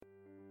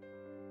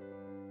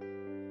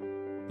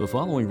The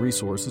following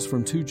resource is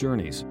from Two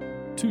Journeys.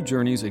 Two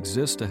Journeys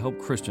exists to help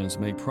Christians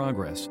make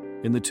progress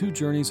in the two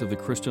journeys of the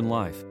Christian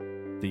life,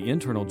 the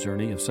internal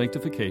journey of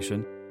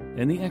sanctification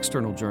and the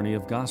external journey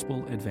of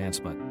gospel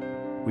advancement.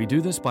 We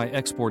do this by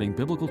exporting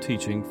biblical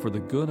teaching for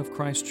the good of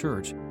Christ's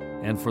church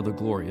and for the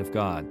glory of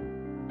God.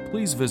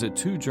 Please visit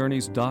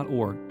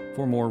twojourneys.org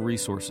for more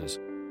resources.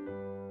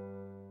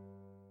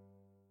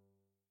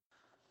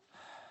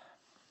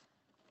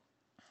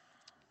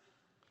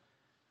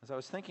 As I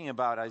was thinking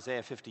about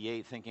Isaiah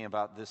 58, thinking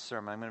about this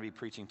sermon, I'm going to be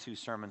preaching two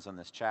sermons on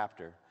this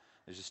chapter.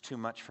 There's just too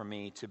much for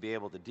me to be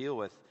able to deal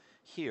with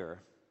here.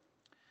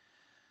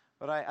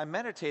 But I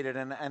meditated,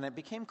 and it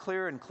became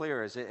clearer and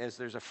clearer as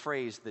there's a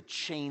phrase, the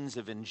chains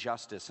of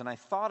injustice. And I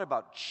thought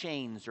about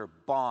chains or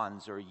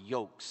bonds or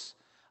yokes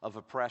of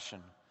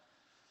oppression.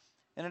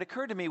 And it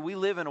occurred to me, we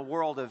live in a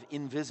world of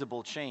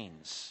invisible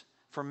chains.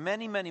 For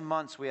many, many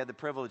months, we had the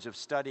privilege of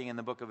studying in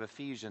the book of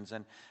Ephesians,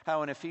 and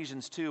how in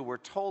Ephesians 2, we're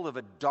told of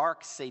a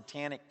dark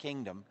satanic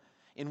kingdom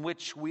in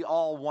which we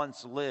all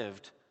once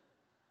lived.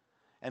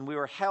 And we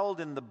were held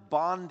in the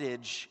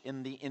bondage,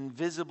 in the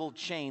invisible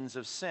chains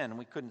of sin.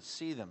 We couldn't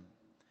see them.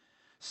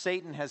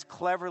 Satan has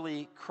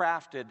cleverly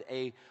crafted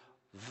a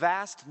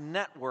vast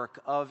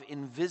network of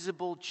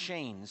invisible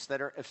chains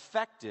that are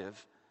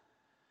effective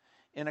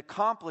in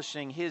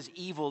accomplishing his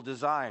evil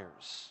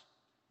desires.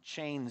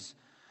 Chains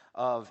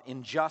of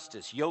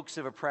injustice, yokes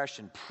of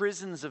oppression,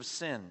 prisons of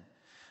sin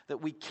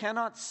that we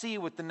cannot see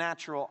with the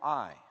natural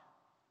eye.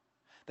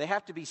 They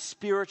have to be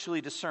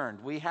spiritually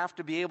discerned. We have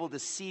to be able to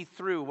see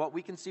through what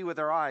we can see with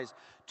our eyes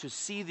to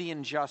see the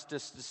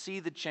injustice, to see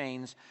the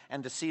chains,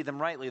 and to see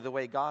them rightly the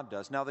way God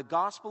does. Now, the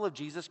gospel of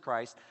Jesus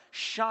Christ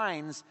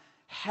shines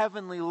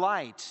heavenly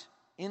light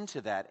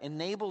into that,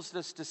 enables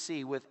us to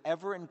see with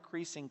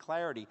ever-increasing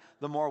clarity,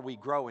 the more we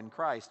grow in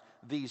Christ,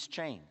 these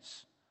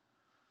chains.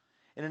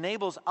 It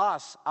enables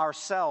us,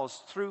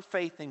 ourselves, through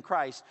faith in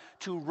Christ,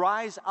 to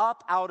rise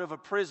up out of a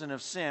prison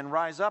of sin,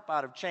 rise up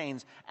out of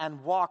chains,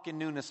 and walk in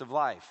newness of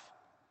life.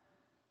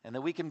 And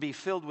that we can be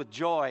filled with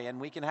joy and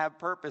we can have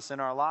purpose in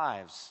our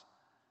lives.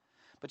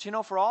 But you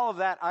know, for all of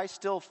that, I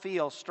still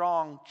feel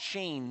strong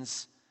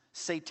chains,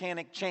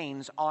 satanic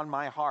chains on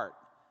my heart.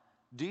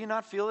 Do you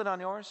not feel it on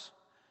yours?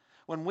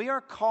 When we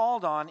are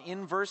called on,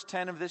 in verse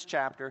 10 of this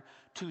chapter,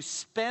 to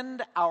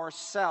spend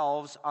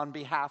ourselves on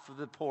behalf of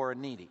the poor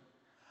and needy,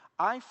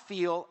 I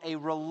feel a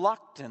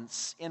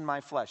reluctance in my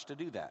flesh to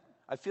do that.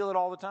 I feel it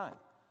all the time.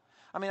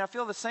 I mean, I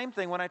feel the same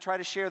thing when I try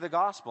to share the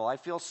gospel. I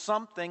feel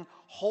something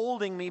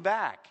holding me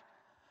back.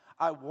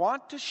 I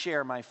want to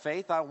share my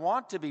faith. I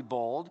want to be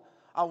bold.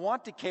 I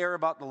want to care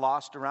about the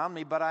lost around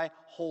me, but I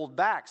hold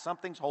back.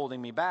 Something's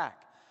holding me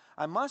back.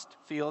 I must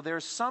feel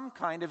there's some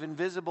kind of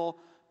invisible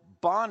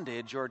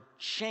bondage or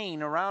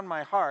chain around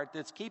my heart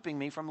that's keeping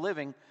me from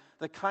living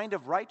the kind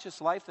of righteous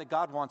life that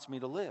God wants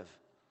me to live.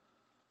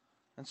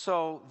 And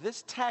so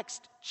this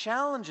text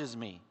challenges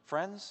me,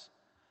 friends.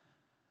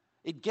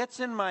 It gets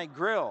in my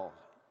grill.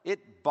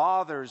 It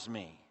bothers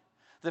me.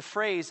 The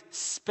phrase,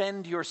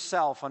 spend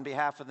yourself on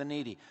behalf of the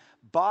needy,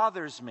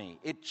 bothers me.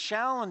 It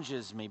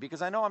challenges me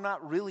because I know I'm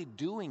not really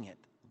doing it,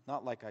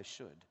 not like I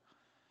should.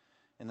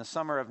 In the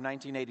summer of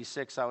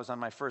 1986, I was on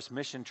my first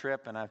mission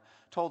trip, and I've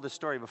told this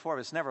story before,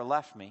 but it's never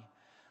left me,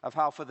 of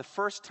how for the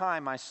first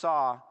time I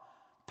saw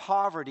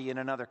poverty in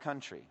another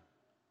country.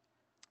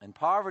 And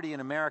poverty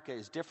in America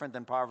is different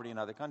than poverty in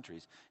other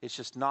countries. It's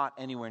just not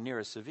anywhere near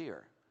as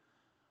severe.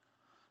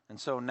 And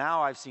so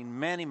now I've seen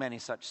many, many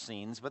such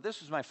scenes, but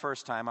this was my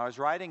first time. I was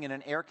riding in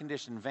an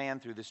air-conditioned van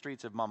through the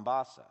streets of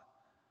Mombasa,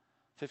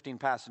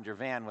 15-passenger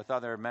van with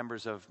other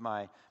members of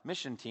my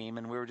mission team,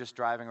 and we were just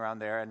driving around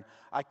there, and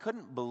I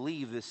couldn't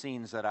believe the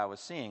scenes that I was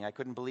seeing. I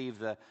couldn't believe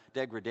the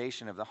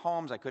degradation of the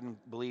homes. I couldn't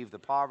believe the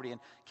poverty.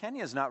 And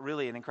Kenya is not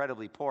really an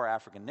incredibly poor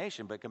African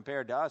nation, but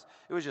compared to us,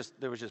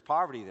 there was just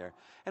poverty there.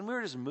 And we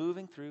were just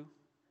moving through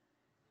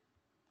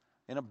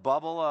in a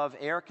bubble of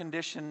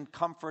air-conditioned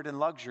comfort and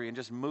luxury, and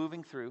just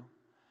moving through.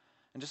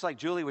 And just like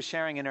Julie was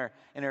sharing in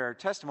her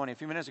testimony a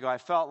few minutes ago, I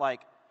felt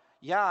like,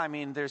 yeah, I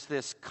mean, there's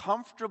this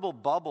comfortable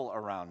bubble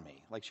around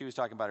me. Like she was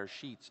talking about her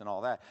sheets and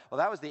all that. Well,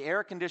 that was the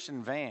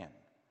air-conditioned van.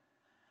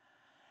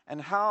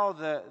 And how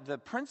the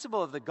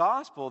principle of the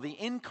gospel, the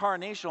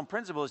incarnational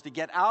principle, is to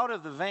get out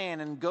of the van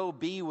and go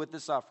be with the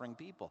suffering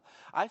people.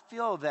 I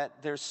feel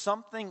that there's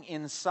something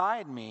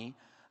inside me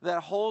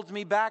that holds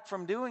me back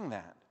from doing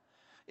that.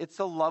 It's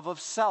a love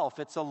of self.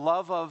 It's a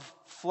love of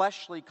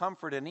fleshly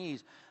comfort and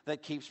ease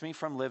that keeps me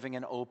from living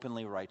an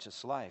openly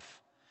righteous life.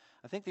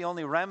 I think the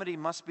only remedy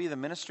must be the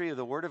ministry of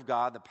the Word of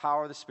God, the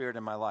power of the Spirit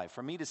in my life.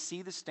 For me to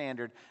see the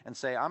standard and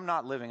say, I'm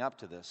not living up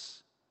to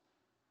this.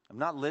 I'm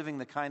not living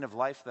the kind of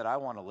life that I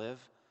want to live.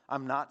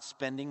 I'm not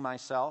spending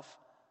myself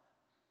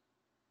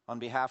on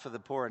behalf of the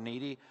poor and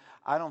needy.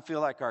 I don't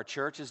feel like our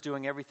church is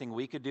doing everything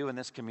we could do in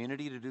this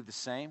community to do the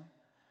same.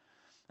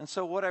 And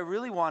so what I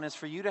really want is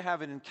for you to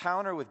have an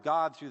encounter with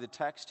God through the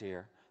text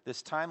here,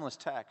 this timeless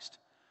text,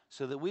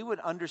 so that we would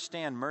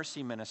understand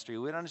mercy ministry,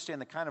 we would understand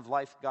the kind of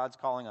life God's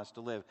calling us to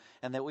live,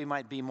 and that we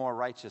might be more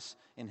righteous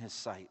in His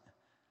sight.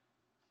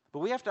 But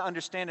we have to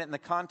understand it in the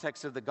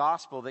context of the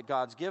gospel that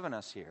God's given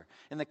us here,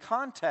 in the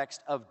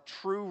context of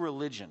true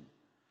religion,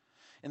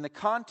 in the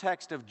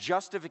context of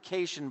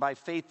justification by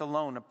faith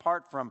alone,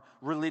 apart from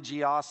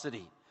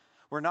religiosity.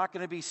 We're not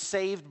going to be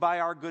saved by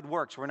our good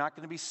works. We're not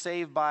going to be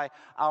saved by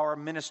our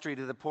ministry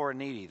to the poor and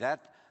needy.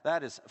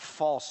 That is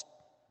false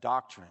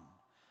doctrine.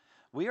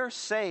 We are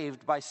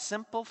saved by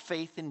simple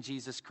faith in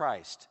Jesus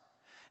Christ.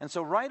 And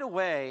so right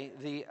away,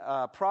 the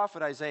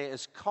prophet Isaiah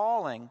is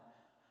calling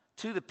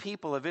to the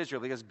people of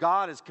Israel, because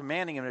God is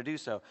commanding him to do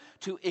so,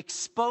 to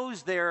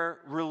expose their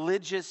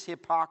religious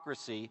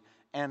hypocrisy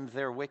and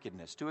their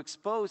wickedness, to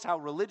expose how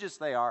religious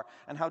they are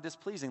and how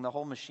displeasing the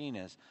whole machine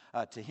is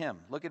to him.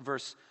 Look at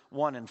verse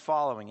 1 and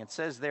following. It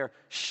says there,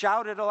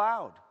 shout it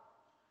aloud.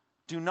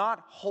 Do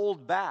not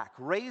hold back.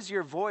 Raise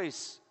your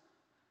voice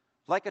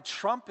like a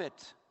trumpet.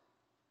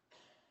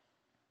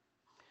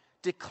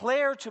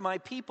 Declare to my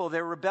people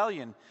their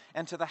rebellion,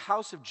 and to the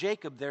house of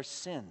Jacob their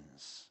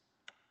sins.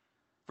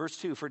 Verse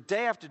 2, for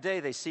day after day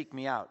they seek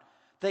me out.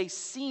 They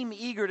seem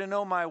eager to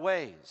know my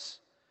ways,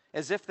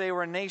 as if they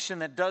were a nation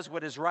that does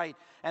what is right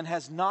and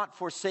has not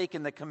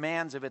forsaken the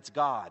commands of its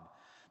God.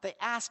 They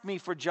ask me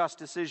for just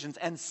decisions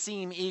and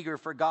seem eager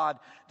for God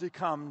to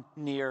come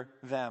near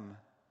them.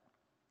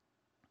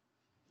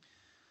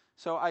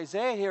 So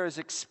Isaiah here is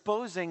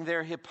exposing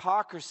their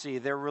hypocrisy,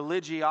 their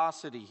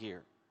religiosity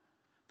here,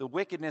 the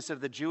wickedness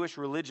of the Jewish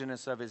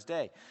religionists of his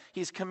day.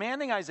 He's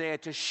commanding Isaiah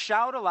to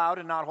shout aloud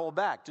and not hold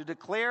back, to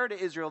declare to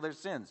Israel their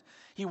sins.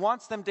 He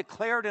wants them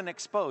declared and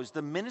exposed,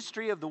 the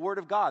ministry of the Word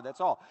of God,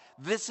 that's all.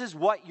 This is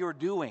what you're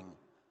doing.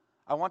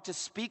 I want to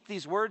speak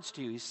these words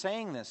to you. He's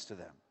saying this to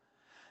them.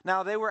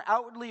 Now, they were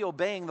outwardly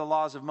obeying the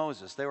laws of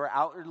Moses. They were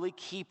outwardly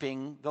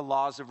keeping the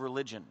laws of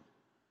religion.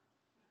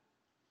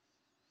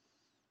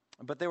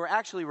 But they were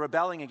actually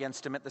rebelling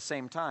against him at the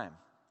same time.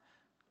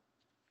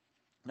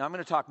 Now, I'm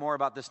going to talk more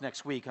about this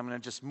next week. I'm going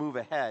to just move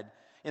ahead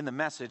in the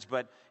message.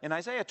 But in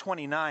Isaiah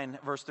 29,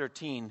 verse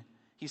 13,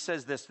 he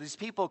says this, these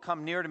people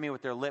come near to me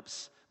with their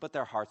lips, but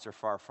their hearts are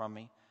far from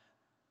me.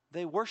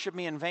 They worship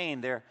me in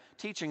vain. Their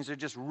teachings are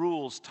just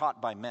rules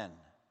taught by men.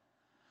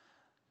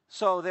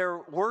 So their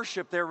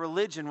worship, their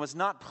religion was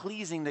not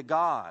pleasing to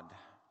God.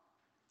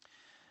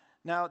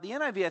 Now, the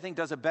NIV, I think,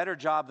 does a better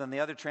job than the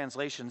other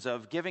translations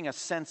of giving a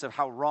sense of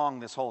how wrong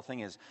this whole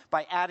thing is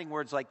by adding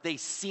words like, they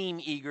seem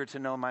eager to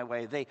know my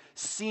way. They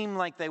seem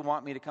like they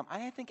want me to come.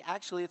 I think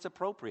actually it's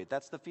appropriate.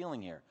 That's the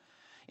feeling here.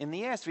 In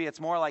the ESV,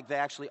 it's more like they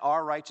actually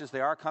are righteous,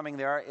 they are coming,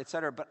 they are,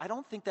 etc. But I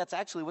don't think that's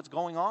actually what's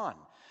going on,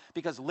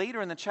 because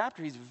later in the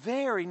chapter, he's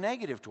very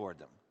negative toward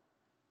them.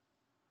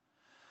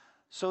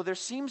 So there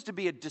seems to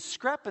be a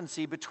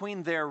discrepancy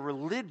between their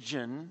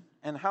religion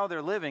and how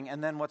they're living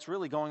and then what's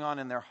really going on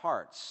in their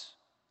hearts.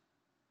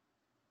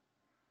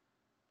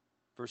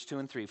 Verse 2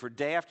 and 3, for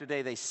day after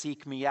day they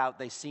seek me out,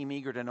 they seem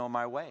eager to know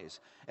my ways,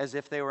 as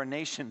if they were a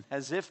nation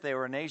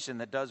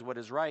that does what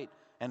is right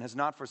and has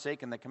not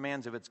forsaken the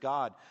commands of its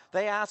God.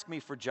 They ask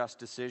me for just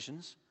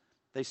decisions.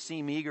 They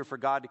seem eager for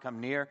God to come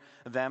near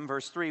them.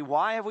 Verse 3,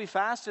 why have we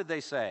fasted,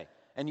 they say,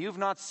 and you've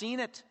not seen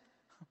it?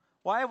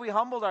 Why have we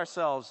humbled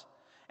ourselves,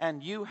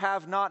 and you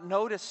have not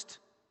noticed?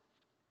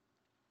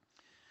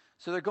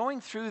 So they're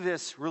going through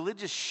this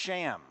religious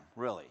sham,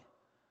 really.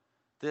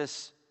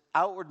 This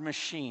outward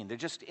machine. They're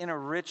just in a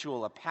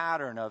ritual, a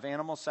pattern of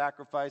animal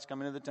sacrifice,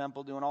 coming to the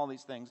temple, doing all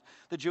these things.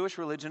 The Jewish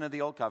religion of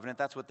the Old Covenant,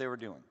 that's what they were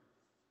doing.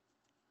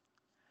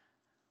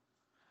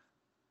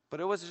 But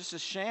it was just a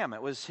sham.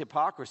 It was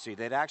hypocrisy.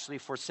 They'd actually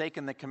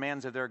forsaken the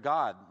commands of their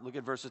God. Look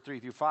at verses 3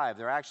 through 5.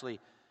 They're actually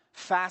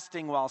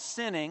fasting while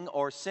sinning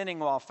or sinning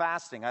while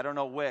fasting. I don't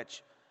know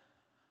which.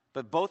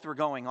 But both were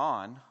going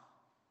on.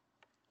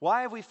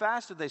 Why have we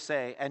fasted, they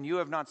say, and you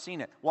have not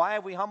seen it? Why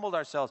have we humbled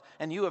ourselves,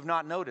 and you have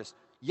not noticed?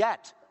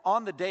 Yet,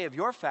 on the day of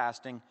your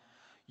fasting,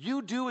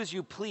 you do as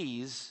you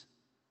please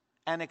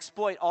and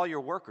exploit all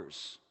your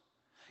workers.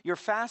 Your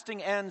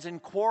fasting ends in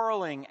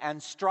quarreling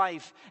and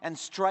strife and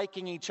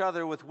striking each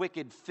other with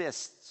wicked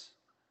fists.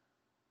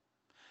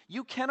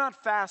 You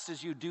cannot fast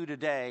as you do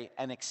today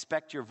and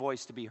expect your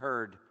voice to be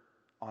heard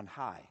on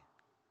high.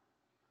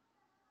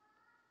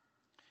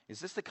 Is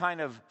this the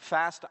kind of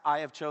fast I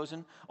have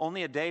chosen?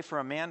 Only a day for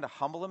a man to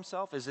humble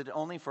himself? Is it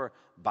only for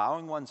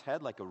bowing one's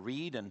head like a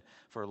reed and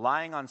for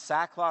lying on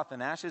sackcloth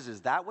and ashes?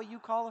 Is that what you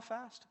call a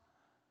fast?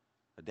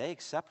 A day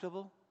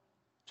acceptable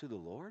to the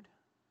Lord?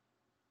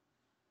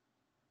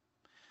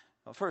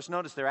 Well, first,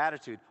 notice their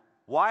attitude.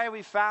 Why have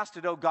we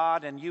fasted, O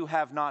God, and you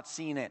have not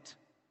seen it?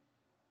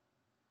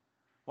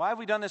 Why have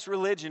we done this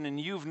religion and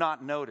you've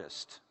not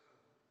noticed?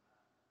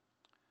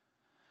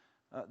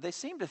 They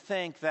seem to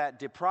think that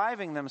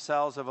depriving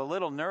themselves of a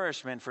little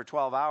nourishment for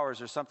 12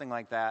 hours or something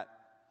like that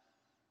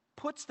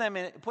puts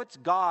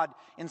God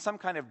in some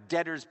kind of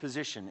debtor's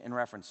position in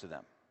reference to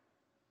them,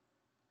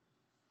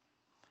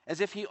 as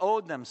if he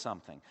owed them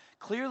something.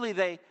 Clearly,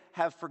 they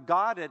have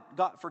forgotten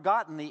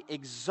the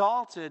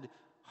exalted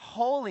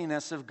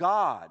holiness of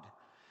God.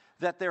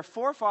 that their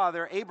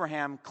forefather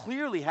Abraham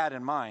clearly had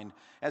in mind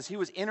as he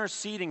was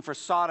interceding for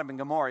Sodom and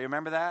Gomorrah. You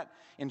remember that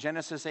in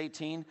Genesis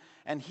 18?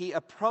 And he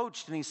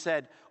approached and he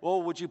said, "Oh,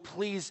 would you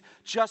please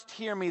just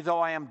hear me, though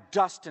I am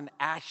dust and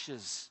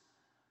ashes."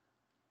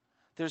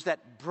 There's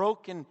that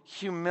broken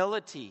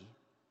humility.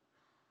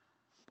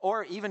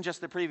 Or even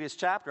just the previous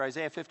chapter,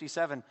 Isaiah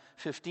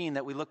 57:15,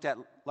 that we looked at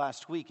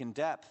last week in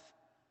depth.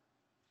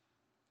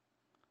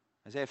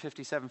 Isaiah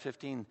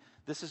 57:15,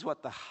 this is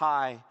what the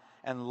high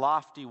and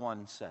lofty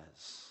one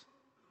says.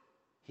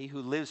 He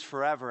who lives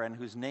forever and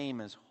whose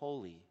name is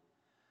holy.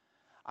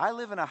 I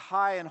live in a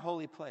high and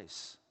holy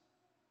place,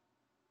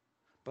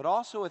 but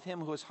also with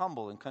him who is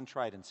humble and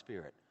contrite in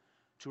spirit,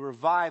 to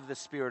revive the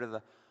spirit of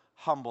the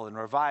humble and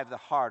revive the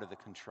heart of the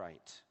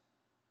contrite.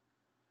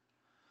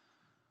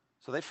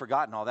 So they've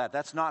forgotten all that.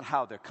 That's not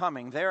how they're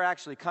coming. They're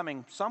actually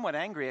coming somewhat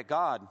angry at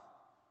God.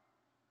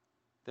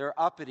 They're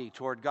uppity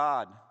toward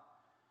God.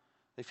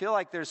 They feel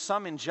like there's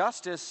some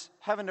injustice,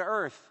 heaven to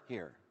earth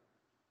here.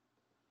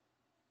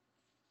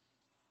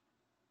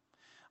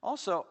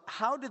 Also,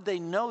 how did they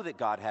know that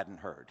God hadn't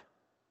heard?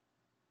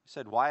 He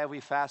said, "Why have we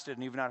fasted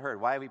and you've not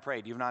heard? Why have we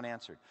prayed? You've not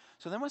answered."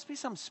 So there must be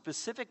some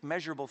specific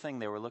measurable thing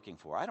they were looking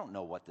for. I don't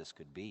know what this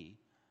could be.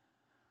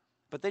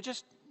 But they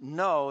just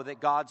know that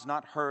God's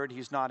not heard,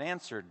 he's not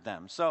answered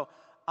them. So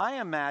I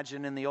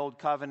imagine in the Old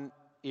Covenant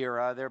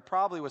era, there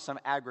probably was some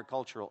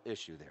agricultural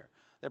issue there.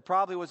 There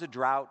probably was a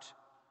drought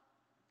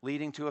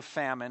leading to a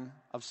famine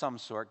of some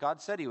sort.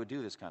 God said he would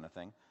do this kind of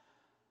thing.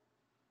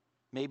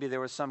 Maybe there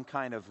was some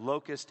kind of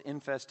locust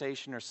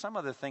infestation or some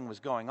other thing was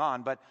going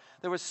on, but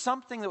there was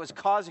something that was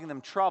causing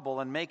them trouble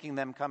and making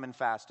them come and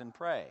fast and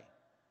pray.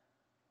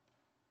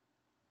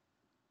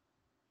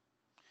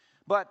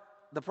 But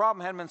the problem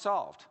hadn't been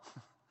solved.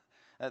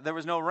 There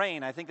was no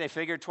rain. I think they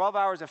figured 12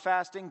 hours of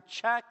fasting,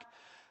 check.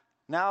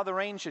 Now the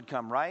rain should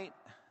come, right?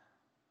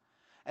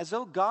 As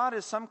though God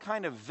is some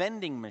kind of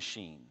vending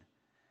machine.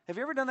 Have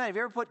you ever done that? Have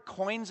you ever put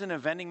coins in a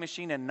vending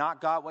machine and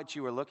not got what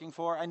you were looking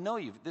for? I know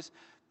you've.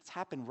 It's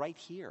happened right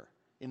here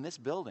in this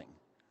building.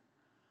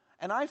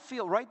 And I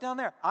feel, right down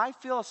there, I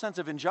feel a sense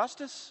of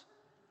injustice.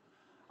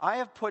 I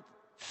have put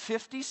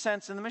 50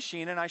 cents in the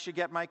machine and I should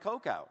get my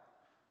Coke out.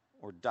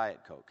 Or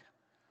Diet Coke.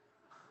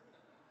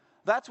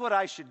 That's what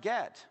I should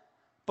get.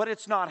 But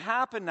it's not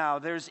happened now.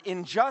 There's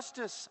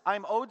injustice.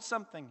 I'm owed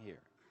something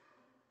here.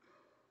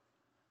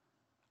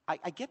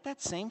 I get that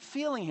same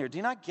feeling here. Do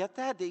you not get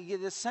that? Do you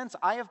get this sense?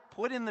 I have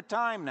put in the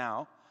time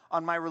now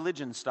on my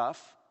religion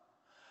stuff.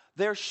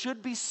 There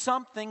should be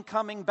something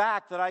coming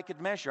back that I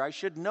could measure. I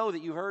should know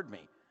that you heard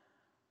me.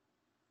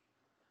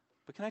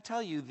 But can I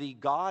tell you, the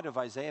God of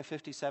Isaiah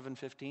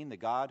 57:15, the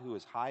God who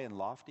is high and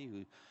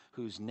lofty,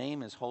 whose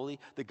name is holy,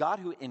 the God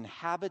who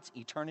inhabits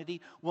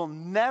eternity, will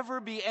never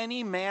be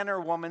any man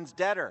or woman's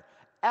debtor,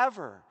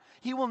 ever.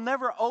 He will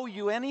never owe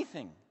you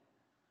anything.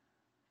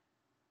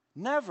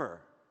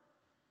 Never.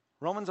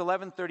 Romans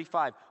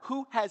 11:35,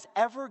 who has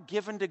ever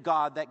given to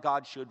God that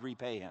God should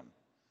repay him?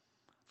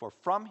 For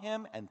from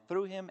him and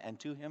through him and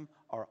to him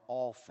are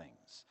all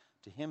things.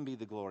 To him be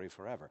the glory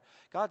forever.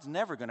 God's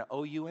never going to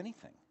owe you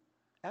anything,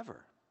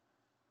 ever.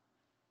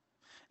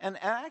 And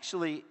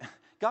actually,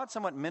 God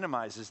somewhat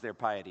minimizes their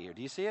piety here.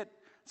 Do you see it?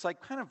 It's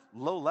like kind of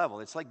low level.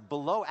 It's like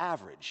below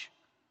average.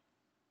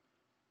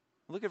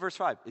 Look at verse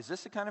 5. Is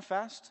this the kind of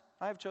fast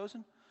I have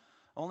chosen?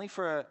 Only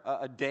for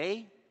a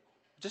day,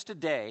 just a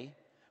day,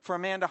 for a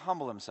man to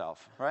humble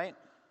himself, right?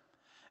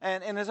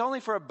 And it's only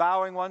for a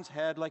bowing one's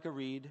head like a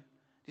reed.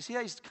 Do you see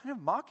how he's kind of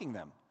mocking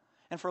them?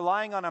 And for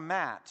lying on a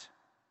mat.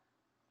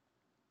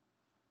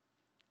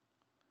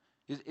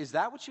 Is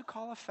that what you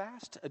call a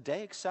fast? A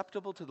day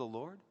acceptable to the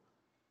Lord?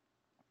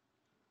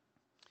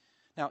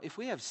 Now, if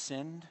we have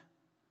sinned,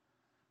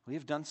 we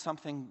have done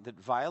something that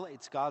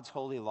violates God's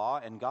holy law,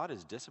 and God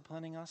is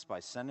disciplining us by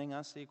sending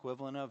us the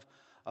equivalent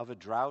of a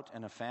drought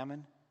and a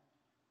famine,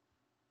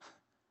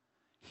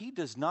 He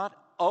does not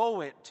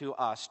owe it to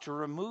us to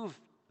remove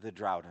the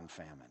drought and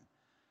famine.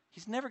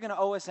 He's never going to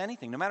owe us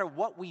anything, no matter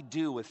what we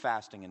do with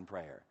fasting and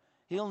prayer.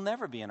 He'll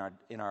never be in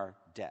our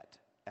debt,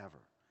 ever.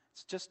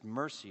 It's just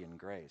mercy and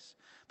grace.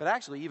 But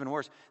actually, even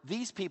worse,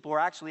 these people are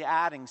actually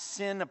adding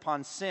sin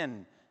upon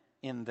sin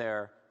in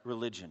their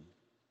religion.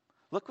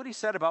 Look what he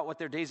said about what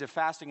their days of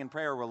fasting and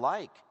prayer were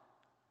like.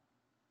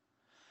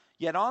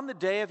 Yet on the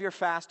day of your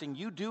fasting,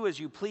 you do as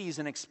you please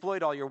and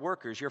exploit all your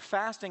workers. Your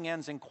fasting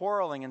ends in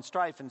quarreling and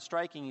strife and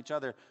striking each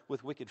other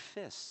with wicked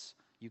fists.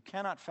 You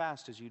cannot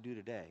fast as you do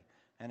today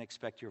and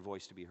expect your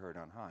voice to be heard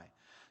on high.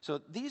 So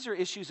these are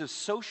issues of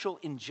social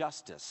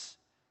injustice.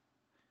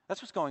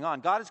 That's what's going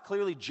on. God is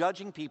clearly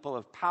judging people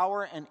of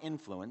power and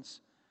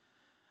influence,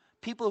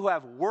 people who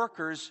have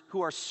workers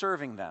who are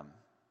serving them.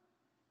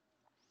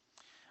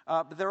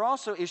 But there are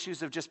also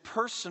issues of just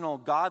personal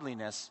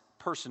godliness,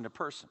 person to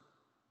person.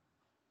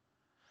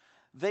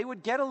 They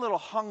would get a little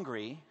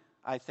hungry,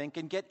 I think,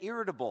 and get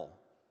irritable.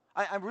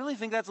 I really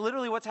think that's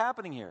literally what's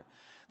happening here.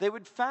 They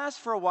would fast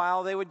for a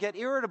while, they would get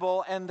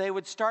irritable, and they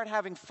would start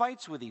having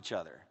fights with each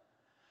other.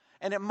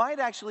 And it might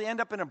actually end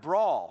up in a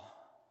brawl.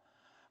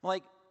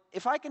 Like,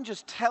 if I can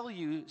just tell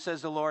you,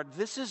 says the Lord,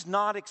 this is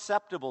not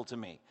acceptable to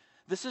me.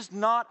 This is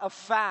not a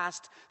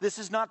fast. This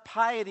is not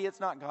piety. It's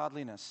not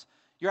godliness.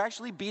 You're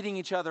actually beating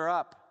each other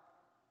up.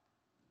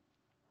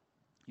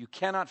 You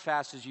cannot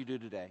fast as you do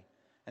today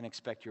and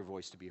expect your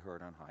voice to be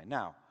heard on high.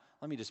 Now,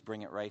 let me just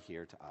bring it right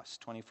here to us,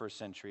 21st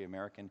century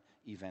American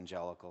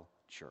evangelical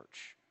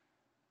church.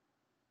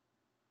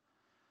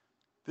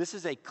 This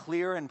is a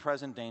clear and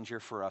present danger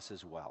for us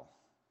as well.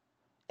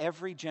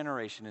 Every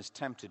generation is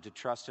tempted to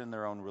trust in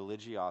their own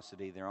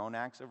religiosity, their own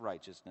acts of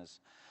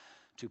righteousness,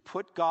 to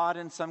put God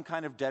in some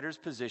kind of debtor's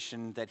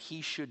position that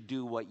he should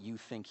do what you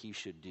think he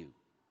should do.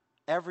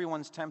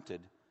 Everyone's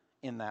tempted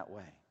in that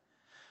way.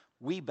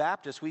 We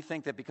Baptists, we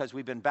think that because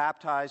we've been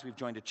baptized, we've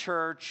joined a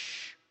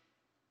church,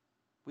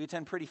 we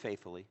attend pretty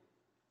faithfully,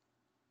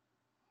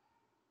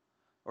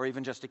 or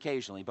even just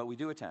occasionally, but we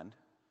do attend,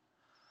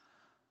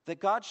 that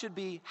God should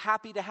be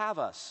happy to have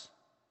us.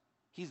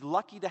 He's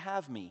lucky to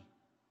have me.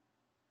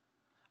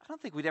 I don't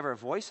think we'd ever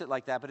voice it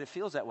like that, but it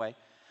feels that way.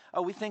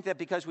 Oh, we think that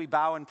because we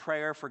bow in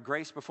prayer for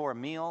grace before a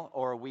meal,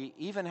 or we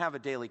even have a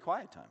daily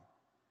quiet time,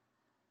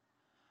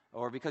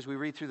 or because we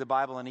read through the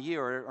Bible in a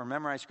year, or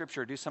memorize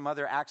Scripture, or do some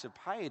other acts of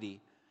piety,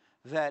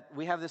 that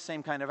we have the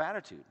same kind of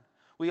attitude.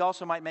 We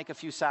also might make a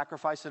few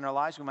sacrifices in our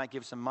lives. We might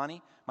give some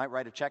money, might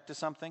write a check to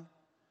something,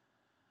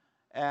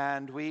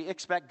 and we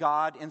expect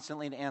God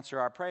instantly to answer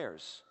our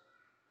prayers.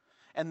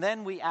 And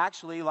then we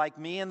actually, like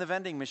me in the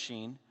vending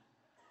machine,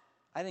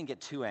 I didn't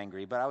get too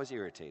angry, but I was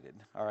irritated,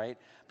 all right?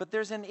 But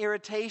there's an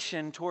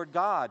irritation toward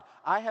God.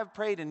 I have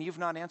prayed and you've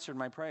not answered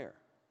my prayer.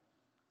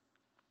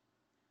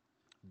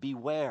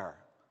 Beware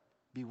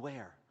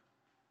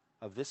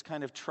of this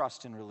kind of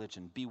trust in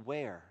religion.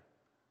 Beware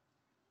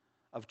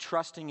of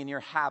trusting in your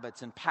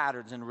habits and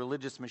patterns and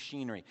religious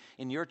machinery,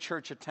 in your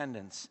church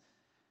attendance,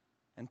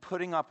 and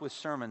putting up with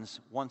sermons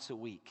once a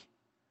week,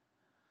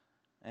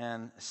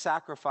 and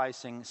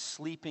sacrificing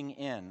sleeping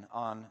in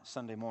on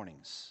Sunday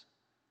mornings.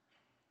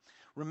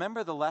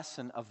 Remember the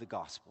lesson of the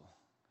gospel.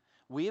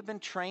 We have been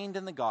trained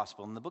in the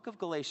gospel. In the book of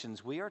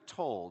Galatians, we are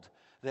told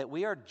that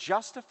we are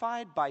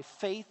justified by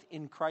faith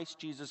in Christ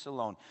Jesus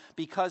alone,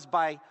 because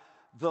by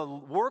the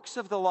works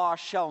of the law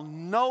shall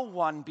no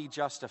one be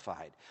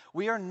justified.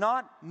 We are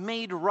not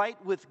made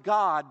right with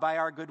God by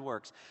our good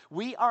works.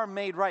 We are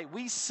made right.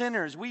 We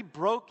sinners, we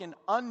broken,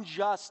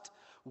 unjust,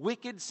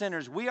 wicked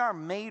sinners, we are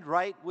made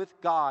right with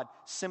God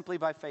simply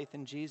by faith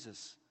in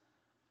Jesus.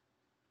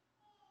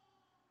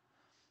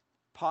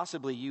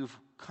 Possibly you've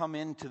come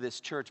into this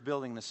church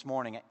building this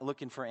morning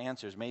looking for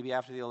answers. Maybe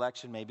after the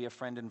election, maybe a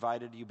friend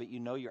invited you, but you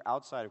know you're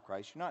outside of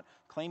Christ. You're not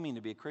claiming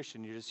to be a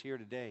Christian. You're just here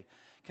today.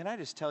 Can I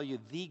just tell you,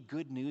 the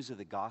good news of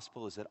the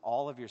gospel is that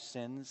all of your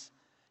sins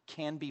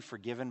can be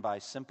forgiven by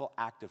a simple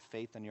act of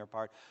faith on your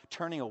part,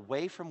 turning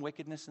away from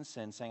wickedness and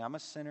sin, saying, I'm a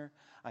sinner.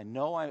 I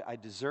know I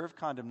deserve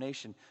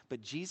condemnation,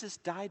 but Jesus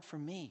died for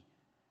me.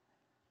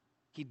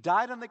 He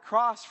died on the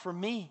cross for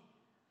me.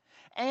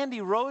 And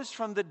he rose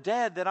from the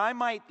dead that I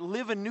might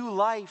live a new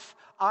life.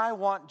 I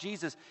want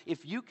Jesus.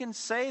 If you can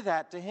say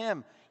that to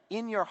him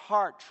in your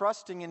heart,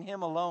 trusting in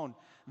him alone,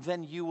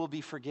 then you will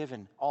be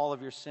forgiven. All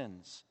of your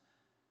sins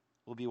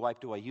will be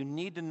wiped away. You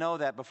need to know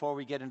that before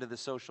we get into the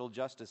social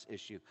justice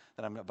issue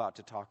that I'm about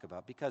to talk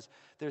about, because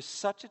there's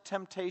such a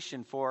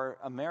temptation for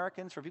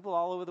Americans, for people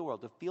all over the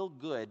world, to feel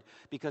good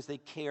because they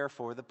care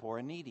for the poor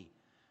and needy.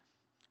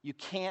 You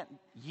can't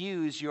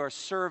use your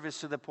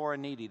service to the poor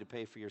and needy to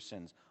pay for your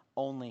sins.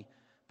 Only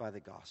by the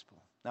gospel.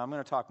 Now, I'm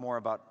going to talk more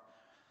about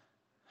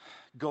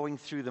going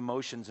through the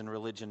motions in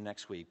religion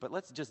next week, but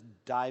let's just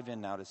dive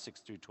in now to 6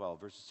 through 12,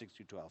 verses 6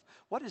 through 12.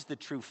 What is the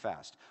true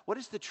fast? What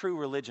is the true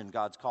religion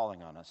God's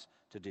calling on us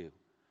to do?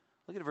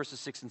 Look at verses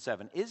 6 and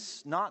 7.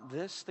 Is not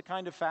this the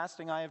kind of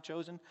fasting I have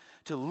chosen?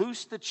 To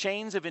loose the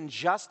chains of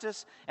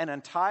injustice and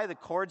untie the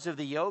cords of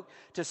the yoke,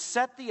 to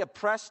set the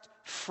oppressed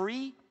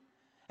free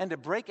and to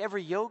break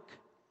every yoke?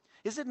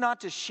 Is it not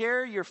to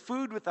share your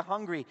food with the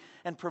hungry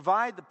and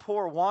provide the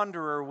poor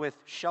wanderer with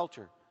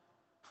shelter?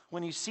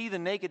 When you see the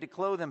naked, to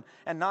clothe them,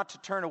 and not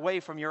to turn away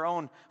from your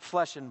own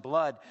flesh and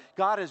blood.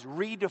 God is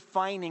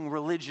redefining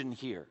religion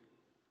here.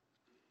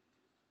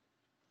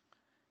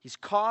 He's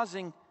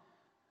causing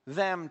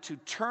them to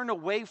turn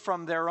away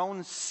from their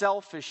own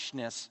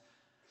selfishness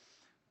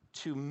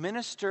to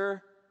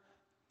minister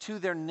to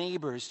their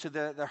neighbors, to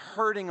the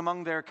hurting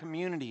among their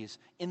communities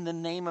in the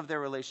name of their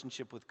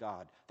relationship with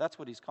God. That's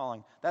what he's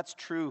calling. That's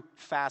true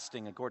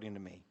fasting, according to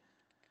me.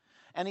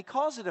 And he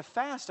calls it a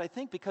fast, I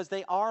think, because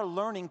they are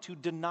learning to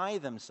deny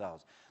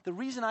themselves. The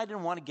reason I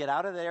didn't want to get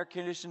out of the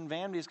air-conditioned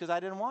van is because I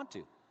didn't want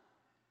to.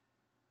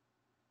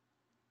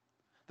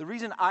 The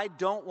reason I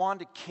don't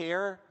want to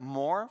care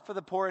more for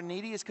the poor and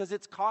needy is because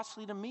it's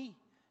costly to me.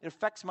 It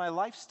affects my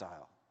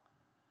lifestyle.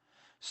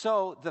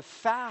 So the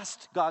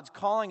fast God's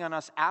calling on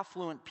us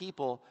affluent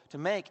people to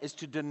make is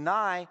to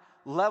deny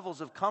levels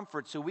of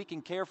comfort so we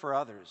can care for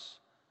others.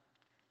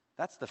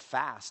 That's the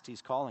fast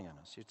he's calling on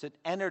us. It's an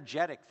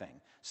energetic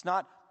thing. It's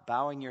not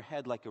bowing your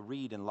head like a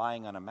reed and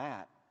lying on a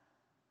mat.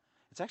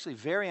 It's actually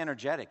very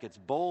energetic. It's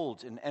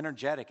bold and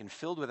energetic and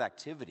filled with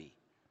activity.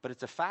 but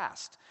it's a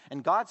fast.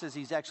 And God says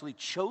he's actually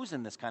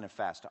chosen this kind of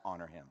fast to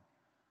honor him.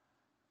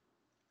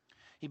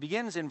 He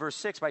begins in verse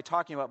 6 by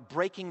talking about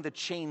breaking the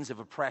chains of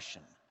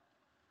oppression,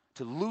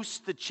 to loose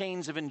the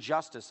chains of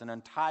injustice and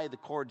untie the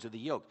cords of the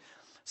yoke.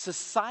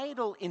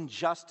 Societal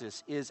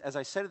injustice is, as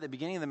I said at the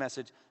beginning of the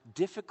message,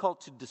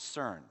 difficult to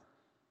discern.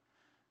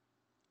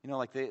 You know,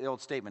 like the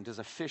old statement, does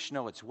a fish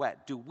know it's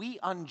wet? Do we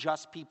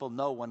unjust people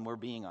know when we're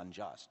being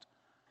unjust?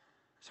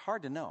 It's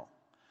hard to know.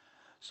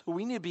 So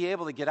we need to be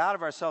able to get out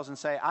of ourselves and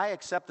say, I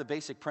accept the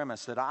basic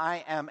premise that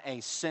I am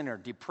a sinner,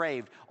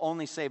 depraved,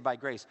 only saved by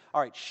grace.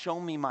 All right, show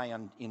me my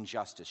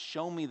injustice.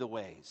 Show me the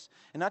ways.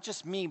 And not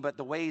just me, but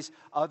the ways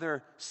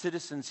other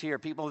citizens here,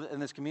 people in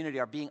this community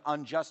are being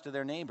unjust to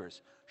their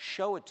neighbors.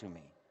 Show it to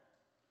me.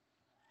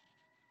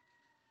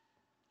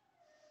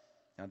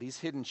 Now, these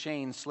hidden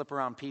chains slip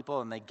around people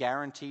and they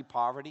guarantee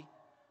poverty.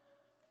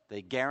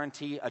 They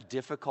guarantee a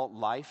difficult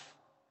life.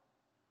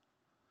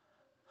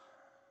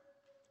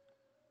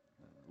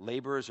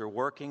 Laborers are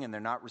working and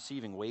they're not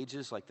receiving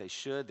wages like they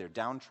should. They're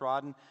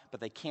downtrodden, but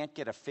they can't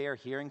get a fair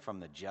hearing from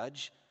the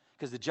judge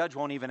because the judge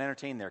won't even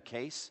entertain their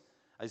case.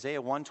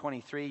 Isaiah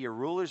 1:23, your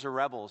rulers are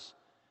rebels,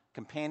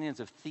 companions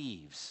of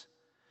thieves.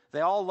 They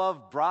all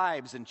love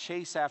bribes and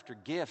chase after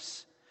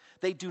gifts.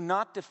 They do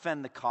not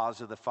defend the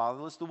cause of the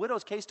fatherless. The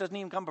widow's case doesn't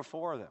even come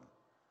before them.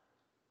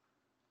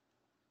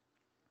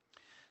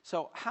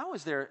 So how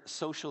is there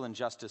social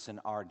injustice in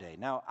our day?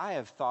 Now, I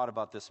have thought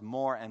about this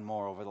more and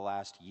more over the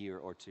last year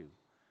or two.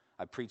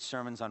 I've preached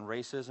sermons on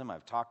racism.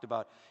 I've talked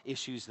about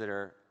issues that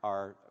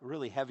are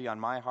really heavy on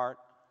my heart.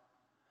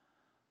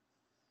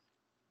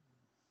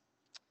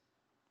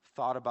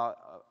 Thought about,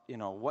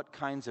 what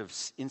kinds of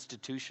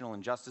institutional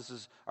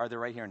injustices are there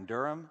right here in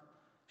Durham?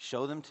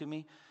 Show them to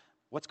me.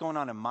 What's going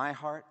on in my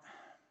heart?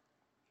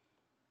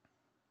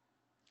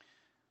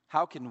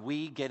 How can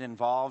we get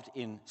involved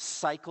in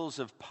cycles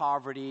of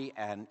poverty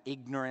and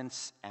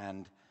ignorance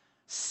and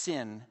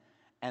sin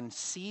and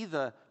see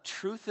the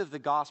truth of the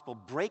gospel,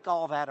 break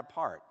all that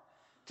apart,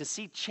 to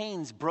see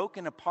chains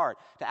broken apart,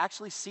 to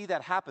actually see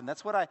that happen?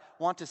 That's what I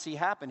want to see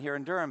happen here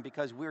in Durham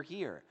because we're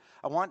here.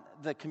 I want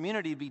the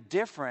community to be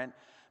different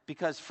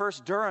because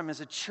First Durham is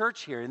a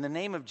church here in the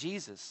name of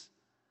Jesus.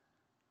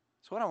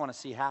 That's what I want to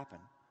see happen.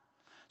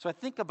 So I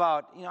think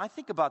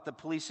about the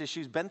police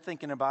issues, been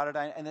thinking about it,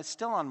 and it's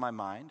still on my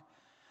mind.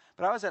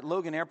 But I was at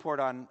Logan Airport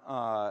on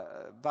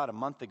about a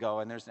month ago,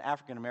 and there's an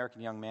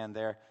African-American young man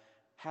there,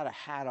 had a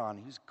hat on.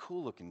 He was a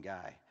cool-looking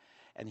guy.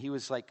 And he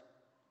was like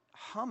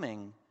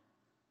humming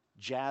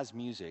jazz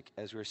music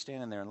as we were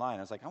standing there in line.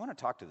 I was like, I want to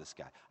talk to this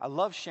guy. I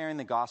love sharing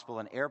the gospel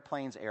in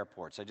airplanes,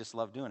 airports. I just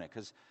love doing it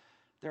because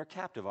they're a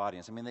captive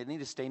audience. I mean, they need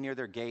to stay near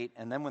their gate,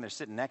 and then when they're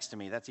sitting next to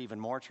me, that's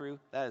even more true.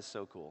 That is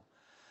so cool.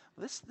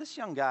 This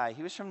young guy,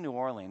 he was from New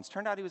Orleans.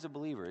 Turned out he was a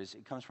believer.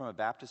 He comes from a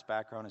Baptist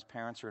background. His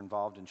parents are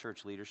involved in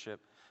church leadership,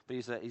 but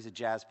he's a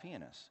jazz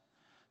pianist.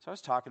 So I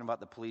was talking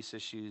about the police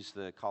issues,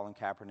 the Colin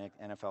Kaepernick,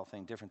 NFL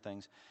thing, different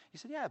things. He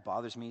said, yeah, it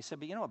bothers me. He said,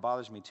 but you know what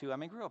bothers me too? I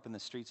grew up in the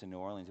streets in New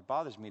Orleans. It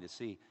bothers me to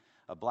see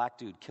a black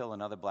dude kill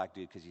another black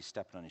dude because he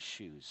stepped on his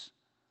shoes.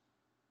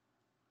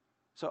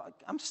 So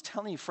I'm just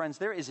telling you, friends,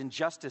 there is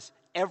injustice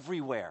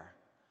everywhere.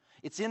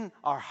 It's in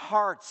our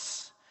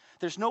hearts.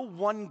 There's no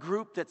one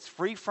group that's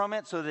free from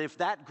it, so that if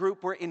that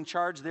group were in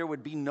charge, there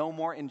would be no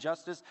more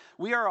injustice.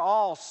 We are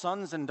all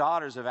sons and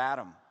daughters of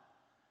Adam.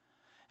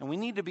 And we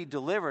need to be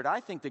delivered. I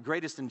think the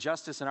greatest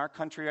injustice in our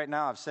country right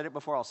now, I've said it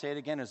before, I'll say it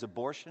again, is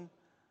abortion.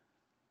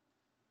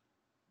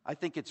 I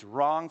think it's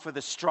wrong for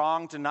the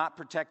strong to not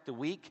protect the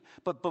weak.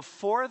 But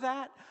before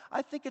that,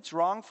 I think it's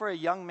wrong for a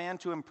young man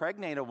to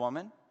impregnate a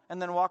woman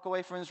and then walk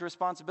away from his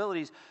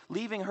responsibilities,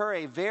 leaving her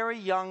a very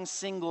young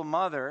single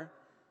mother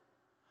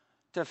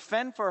to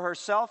fend for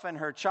herself and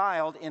her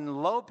child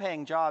in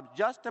low-paying jobs,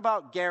 just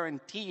about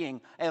guaranteeing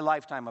a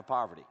lifetime of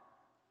poverty.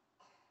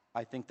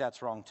 I think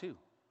that's wrong too.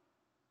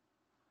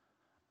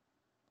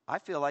 I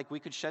feel like we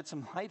could shed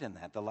some light in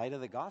that, the light of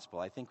the gospel.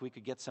 I think we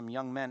could get some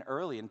young men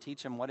early and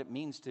teach them what it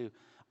means to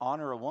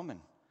honor a woman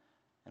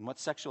and what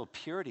sexual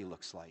purity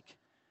looks like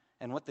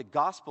and what the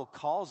gospel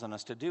calls on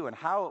us to do and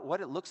what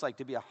it looks like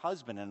to be a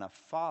husband and a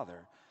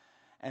father.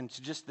 And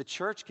to just the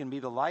church can be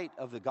the light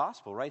of the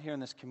gospel right here in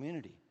this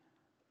community.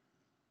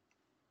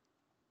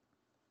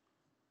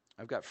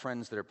 I've got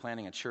friends that are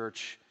planning a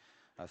church.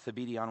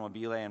 Thabiti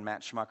Anwabile and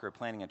Matt Schmucker are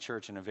planning a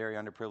church in a very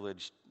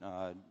underprivileged,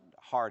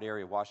 hard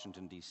area of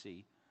Washington,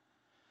 D.C.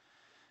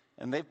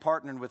 And they've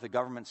partnered with a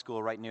government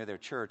school right near their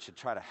church to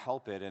try to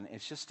help it. And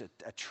it's just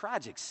a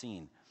tragic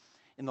scene.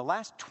 In the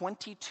last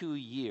 22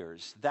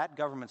 years, that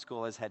government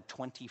school has had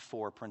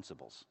 24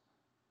 principals.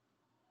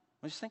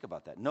 Let's just think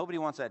about that. Nobody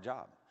wants that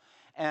job.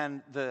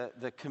 And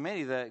the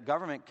committee, the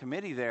government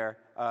committee there,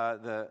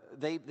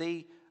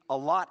 they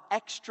allot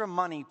extra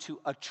money to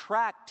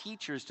attract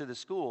teachers to the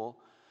school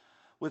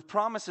with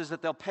promises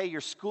that they'll pay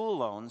your school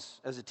loans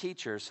as a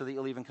teacher so that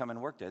you'll even come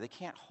and work there. They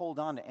can't hold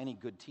on to any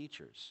good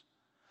teachers.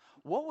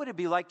 What would it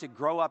be like to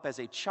grow up as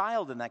a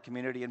child in that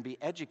community and be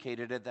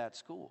educated at that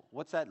school?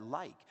 What's that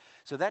like?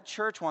 So that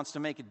church wants to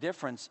make a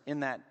difference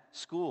in that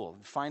school,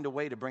 find a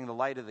way to bring the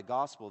light of the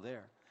gospel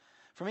there.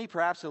 For me,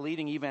 perhaps a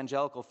leading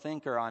evangelical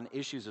thinker on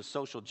issues of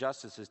social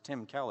justice is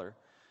Tim Keller.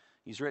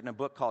 He's written a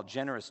book called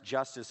Generous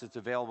Justice. It's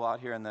available out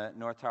here in the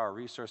North Tower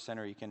Resource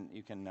Center. You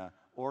can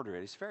order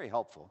it. It's very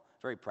helpful,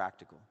 very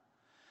practical.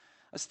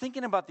 I was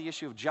thinking about the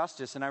issue of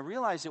justice, and I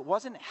realized it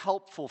wasn't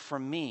helpful for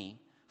me,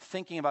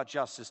 thinking about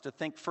justice, to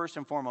think first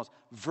and foremost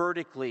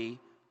vertically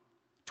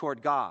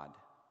toward God.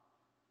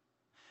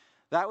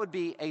 That would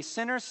be a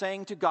sinner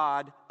saying to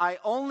God, I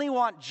only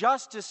want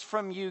justice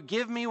from you.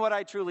 Give me what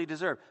I truly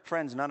deserve.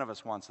 Friends, none of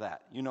us wants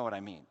that. You know what I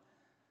mean.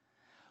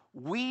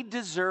 We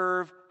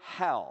deserve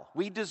hell.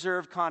 We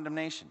deserve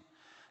condemnation.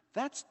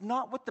 That's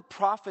not what the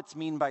prophets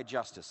mean by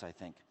justice, I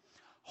think.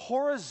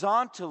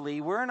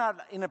 Horizontally, we're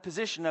not in a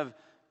position of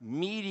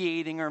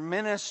mediating or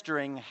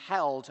ministering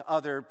hell to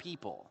other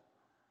people.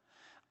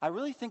 I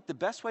really think the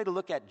best way to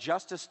look at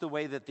justice the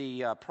way that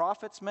the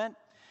prophets meant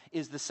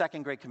is the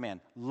second great command.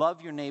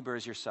 Love your neighbor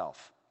as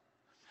yourself.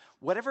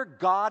 Whatever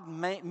God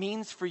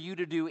means for you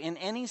to do in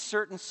any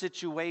certain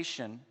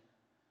situation,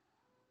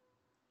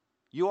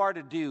 you are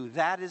to do.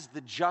 That is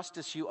the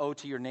justice you owe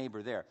to your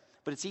neighbor there.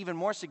 But it's even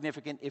more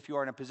significant if you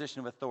are in a position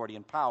of authority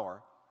and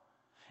power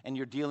and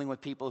you're dealing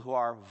with people who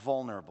are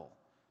vulnerable,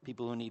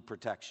 people who need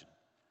protection.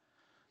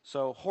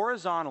 So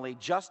horizontally,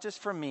 justice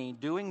for me,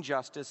 doing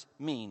justice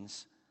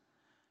means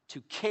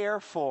to care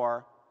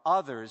for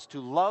others,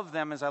 to love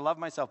them as I love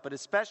myself, but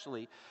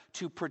especially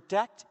to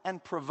protect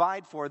and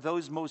provide for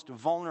those most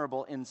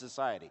vulnerable in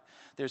society.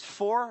 There's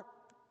 4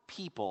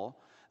 people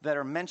that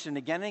are mentioned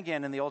again and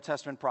again in the Old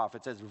Testament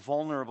prophets as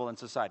vulnerable in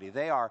society.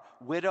 They are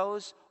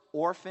widows,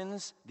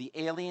 orphans, the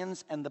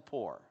aliens, and the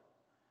poor.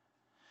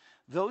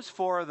 Those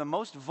 4 are the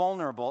most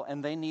vulnerable,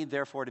 and they need,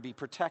 therefore, to be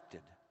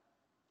protected.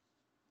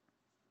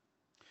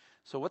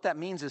 So what that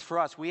means is for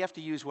us, we have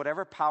to use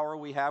whatever power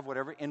we have,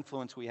 whatever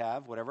influence we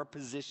have, whatever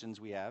positions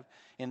we have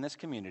in this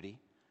community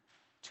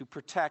to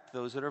protect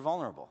those that are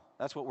vulnerable.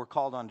 That's what we're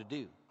called on to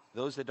do,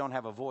 those that don't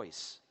have a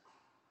voice.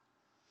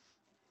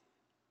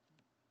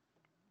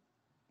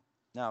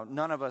 Now,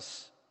 none of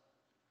us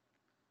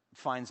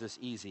finds this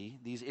easy.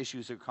 These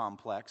issues are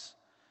complex.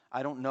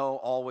 I don't know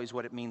always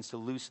what it means to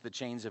loose the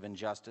chains of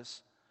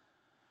injustice.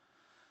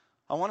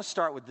 I want to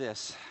start with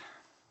this.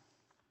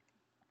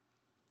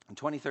 In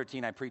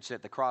 2013, I preached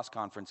at the Cross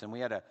Conference, and we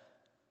had a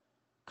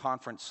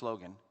conference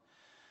slogan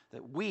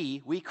that we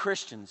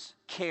Christians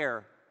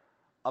care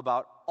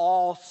about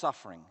all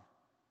suffering,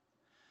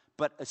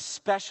 but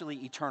especially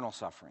eternal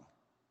suffering.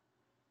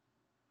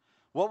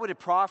 What would it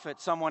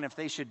profit someone if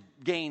they should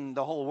gain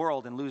the whole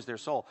world and lose their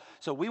soul?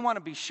 So we want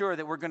to be sure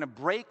that we're going to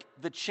break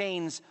the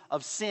chains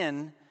of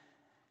sin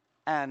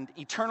and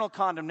eternal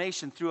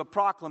condemnation through a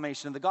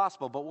proclamation of the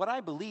gospel. But what I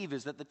believe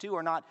is that the two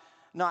are not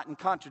in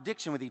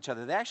contradiction with each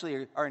other. They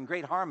actually are in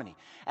great harmony.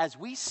 As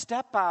we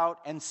step out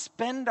and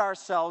spend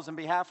ourselves on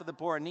behalf of the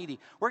poor and needy,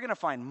 we're going to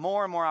find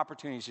more and more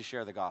opportunities to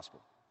share the gospel.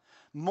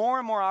 More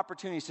and more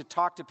opportunities to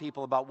talk to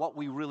people about what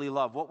we really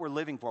love, what we're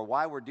living for,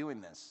 why we're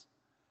doing this.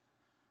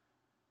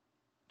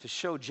 To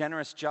show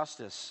generous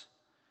justice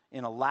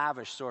in a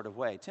lavish sort of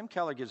way. Tim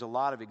Keller gives a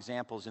lot of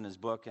examples in his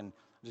book, and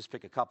I'll just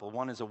pick a couple.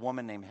 One is a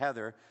woman named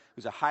Heather,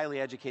 who's a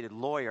highly educated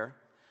lawyer,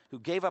 who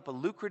gave up a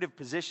lucrative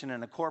position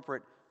in a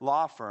corporate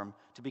law firm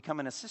to become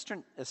an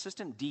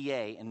assistant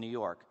DA in New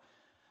York,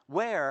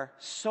 where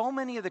so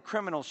many of the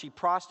criminals she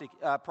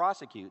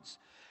prosecutes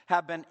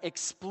have been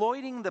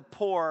exploiting the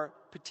poor,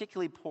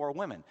 particularly poor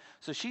women.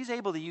 So she's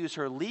able to use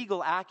her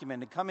legal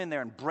acumen to come in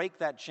there and break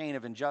that chain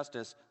of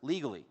injustice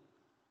legally.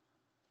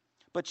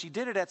 But she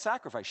did it at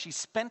sacrifice. She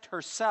spent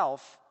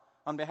herself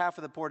on behalf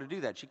of the poor to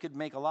do that. She could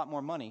make a lot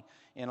more money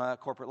in a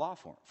corporate law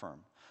firm.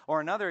 Or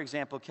another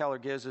example Keller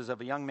gives is of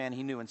a young man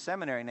he knew in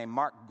seminary named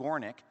Mark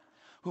Gornick,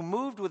 who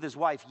moved with his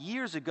wife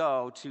years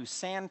ago to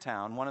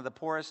Sandtown, one of the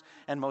poorest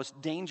and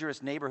most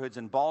dangerous neighborhoods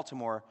in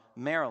Baltimore,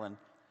 Maryland.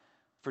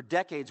 For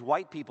decades,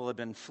 white people had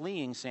been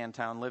fleeing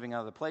Sandtown, living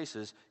other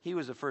places. He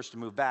was the first to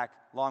move back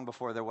long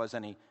before there was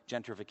any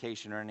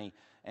gentrification or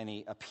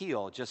any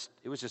appeal.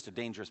 It was just a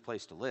dangerous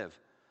place to live.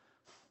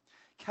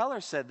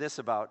 Keller said this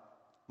about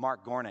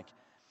Mark Gornick.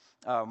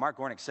 Mark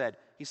Gornick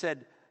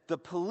said, the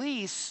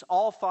police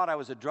all thought I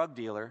was a drug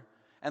dealer,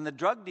 and the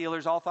drug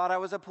dealers all thought I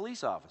was a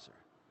police officer.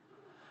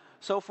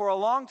 So for a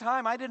long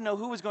time, I didn't know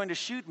who was going to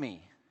shoot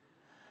me.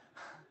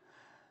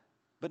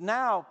 But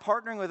now,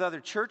 partnering with other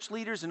church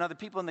leaders and other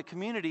people in the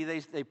community,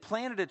 they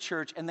planted a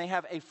church, and they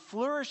have a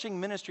flourishing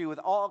ministry with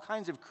all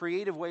kinds of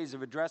creative ways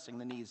of addressing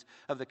the needs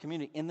of the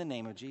community in the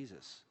name of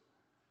Jesus.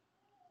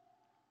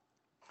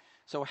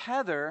 So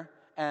Heather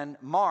and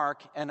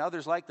Mark and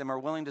others like them are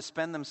willing to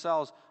spend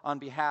themselves on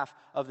behalf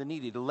of the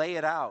needy, to lay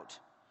it out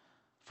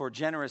for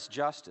generous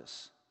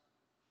justice,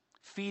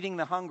 feeding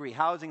the hungry,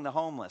 housing the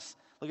homeless,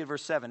 Look at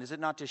verse 7. Is it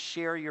not to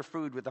share your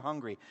food with the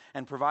hungry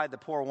and provide the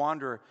poor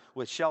wanderer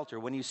with shelter?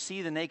 When you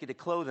see the naked, to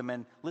clothe them,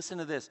 and listen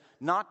to this,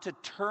 not to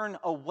turn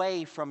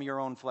away from your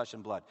own flesh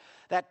and blood.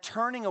 That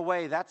turning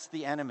away, that's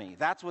the enemy.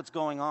 That's what's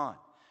going on.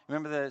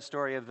 Remember the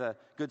story of the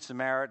Good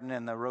Samaritan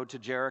and the road to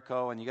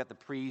Jericho, and you got the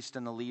priest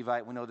and the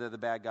Levite. We know they're the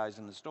bad guys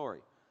in the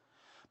story.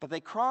 But they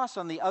cross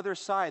on the other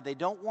side. They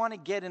don't want to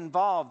get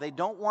involved. They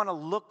don't want to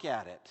look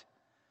at it.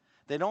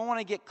 They don't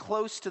want to get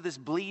close to this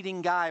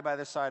bleeding guy by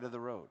the side of the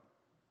road.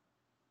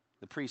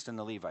 The priest and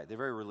the Levite. They're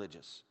very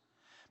religious.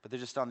 But they're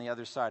just on the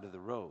other side of the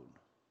road.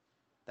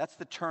 That's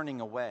the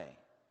turning away.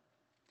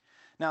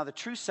 Now, the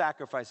true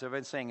sacrifice, I've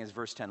been saying, is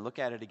verse 10. Look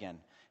at it again.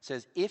 It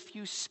says, if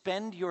you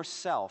spend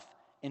yourself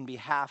in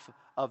behalf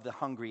of the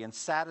hungry and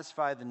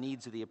satisfy the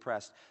needs of the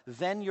oppressed,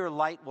 then your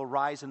light will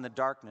rise in the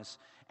darkness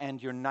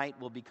and your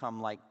night will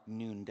become like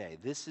noonday.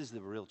 This is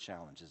the real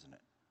challenge, isn't it?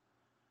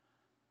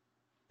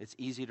 It's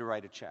easy to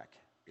write a check.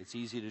 It's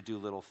easy to do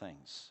little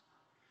things.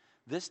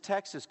 This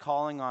text is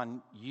calling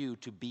on you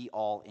to be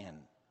all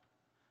in,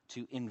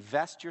 to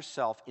invest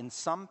yourself in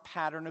some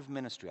pattern of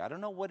ministry. I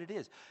don't know what it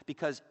is,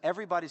 because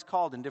everybody's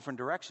called in different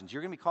directions.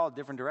 You're going to be called in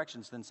different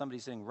directions than somebody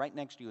sitting right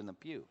next to you in the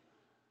pew.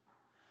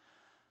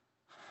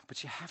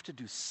 But you have to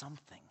do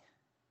something.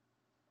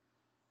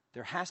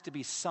 There has to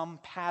be some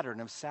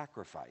pattern of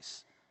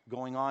sacrifice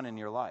going on in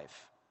your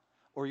life,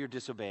 or you're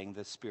disobeying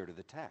the spirit of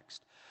the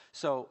text.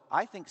 So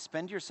I think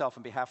spend yourself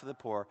on behalf of the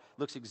poor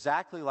looks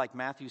exactly like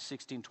Matthew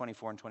 16,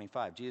 24 and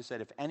 25. Jesus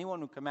said, if anyone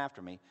would come after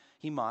me,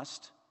 he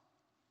must,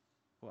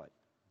 what?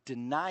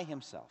 Deny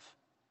himself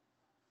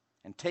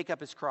and take up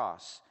his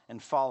cross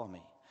and follow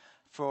me.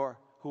 For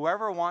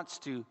whoever wants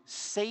to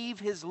save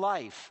his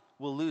life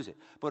will lose it.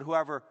 But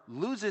whoever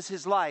loses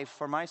his life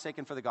for my sake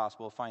and for the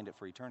gospel will find it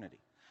for eternity.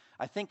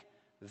 I think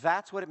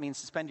that's what it means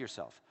to spend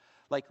yourself.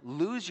 Like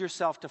lose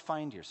yourself to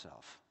find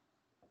yourself.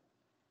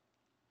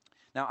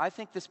 Now, I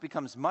think this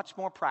becomes much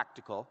more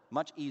practical,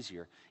 much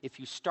easier, if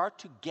you start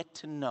to get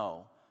to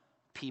know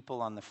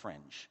people on the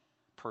fringe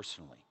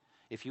personally.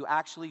 If you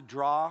actually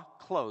draw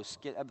close,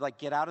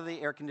 get out of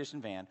the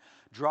air-conditioned van,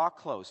 draw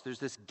close. There's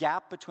this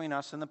gap between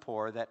us and the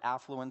poor that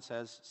affluence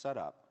has set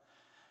up.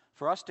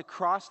 For us to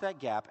cross that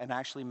gap and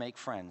actually make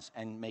friends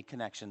and make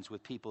connections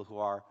with people who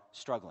are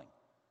struggling.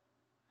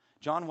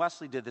 John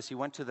Wesley did this. He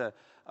went to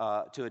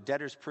a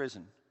debtor's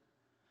prison.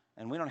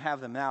 And we don't have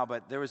them now,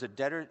 but there was a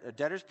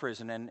debtor's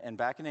prison, and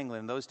back in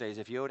England in those days,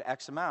 if you owed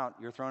X amount,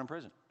 you're thrown in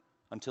prison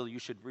until you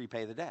should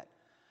repay the debt.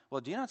 Well,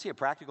 do you not see a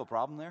practical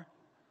problem there?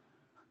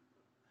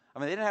 I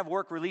mean, they didn't have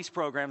work release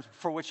programs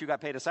for which you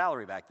got paid a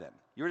salary back then.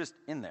 You were just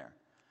in there.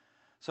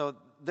 So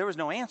there was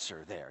no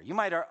answer there. You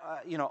might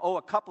owe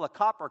a couple of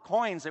copper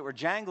coins that were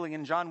jangling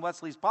in John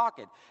Wesley's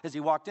pocket as he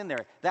walked in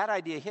there. That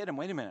idea hit him.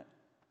 Wait a minute.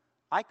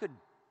 I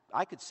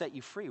could set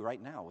you free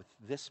right now with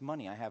this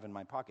money I have in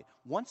my pocket.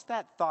 Once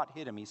that thought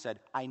hit him, he said,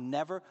 I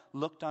never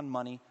looked on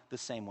money the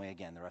same way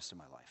again the rest of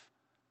my life.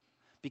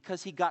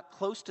 Because he got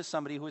close to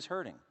somebody who was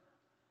hurting.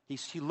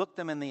 He looked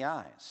them in the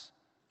eyes.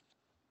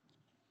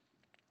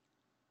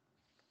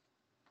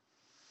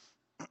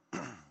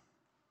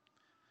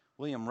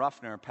 William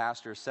Ruffner,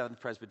 pastor of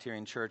Seventh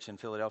Presbyterian Church in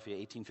Philadelphia,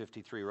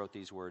 1853, wrote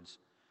these words.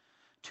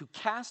 To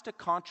cast a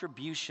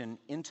contribution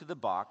into the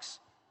box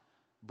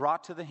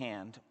brought to the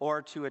hand,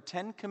 or to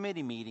attend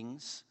committee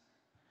meetings,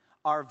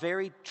 are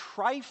very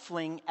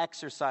trifling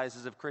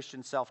exercises of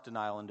Christian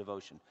self-denial and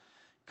devotion,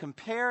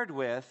 compared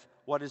with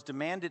what is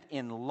demanded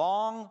in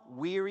long,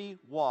 weary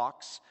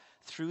walks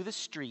through the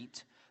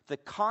street, the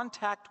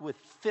contact with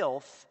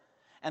filth,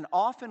 and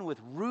often with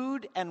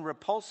rude and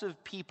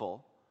repulsive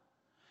people,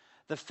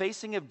 the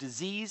facing of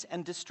disease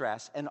and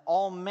distress, and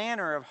all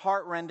manner of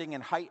heart-rending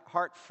and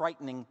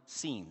heart-frightening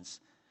scenes,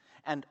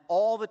 and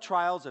all the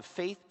trials of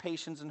faith,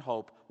 patience, and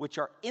hope, which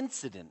are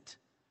incident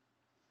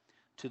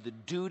to the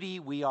duty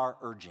we are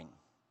urging.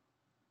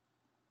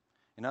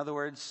 In other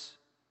words,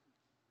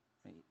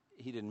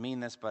 he didn't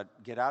mean this,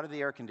 but get out of the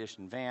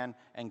air-conditioned van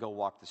and go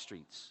walk the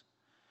streets.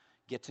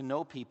 Get to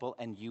know people,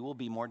 and you will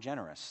be more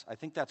generous. I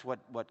think that's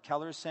what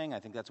Keller is saying.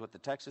 I think that's what the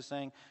text is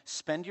saying.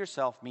 Spend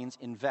yourself means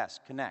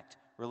invest, connect,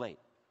 relate.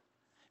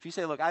 If you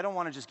say, look, I don't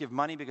want to just give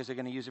money because they're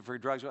going to use it for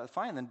drugs, well,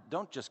 fine, then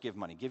don't just give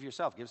money. Give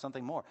yourself. Give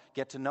something more.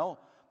 Get to know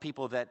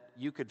people that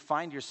you could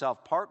find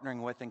yourself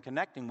partnering with and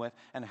connecting with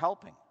and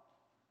helping.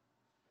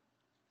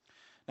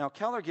 Now,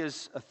 Keller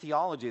gives a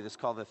theology that's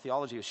called the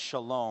theology of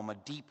shalom, a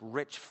deep,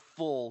 rich,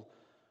 full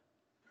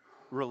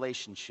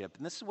relationship.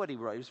 And this is what he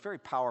wrote. It was very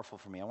powerful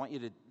for me. I want you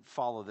to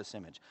follow this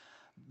image.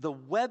 The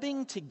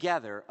webbing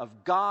together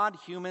of God,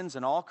 humans,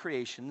 and all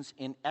creations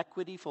in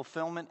equity,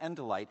 fulfillment, and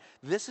delight.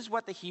 This is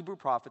what the Hebrew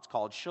prophets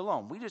called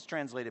shalom. We just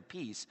translated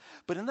peace.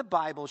 But in the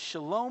Bible,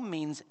 shalom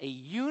means a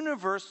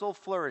universal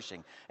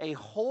flourishing, a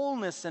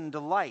wholeness and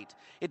delight.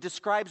 It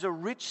describes a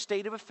rich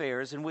state of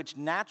affairs in which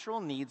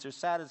natural needs are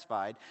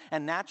satisfied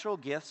and natural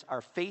gifts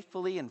are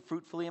faithfully and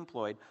fruitfully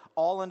employed,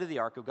 all under the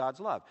ark of God's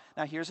love.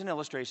 Now, here's an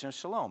illustration of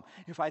shalom.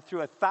 If I threw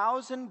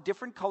 1,000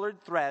 different colored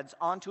threads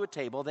onto a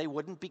table, they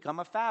wouldn't become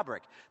a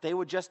fabric. They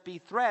would just be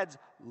threads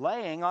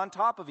laying on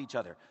top of each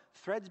other.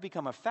 Threads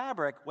become a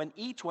fabric when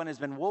each one has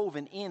been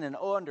woven in and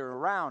under,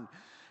 around,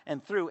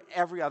 and through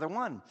every other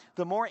one.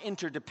 The more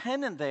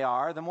interdependent they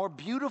are, the more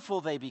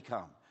beautiful they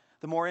become.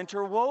 The more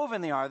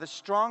interwoven they are, the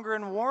stronger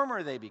and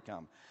warmer they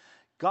become.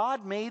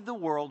 God made the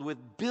world with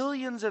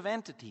billions of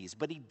entities,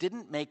 but he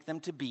didn't make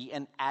them to be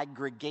an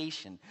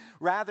aggregation.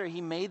 Rather,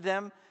 he made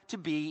them to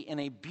be in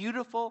a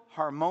beautiful,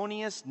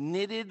 harmonious,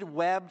 knitted,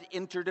 webbed,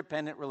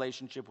 interdependent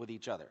relationship with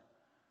each other.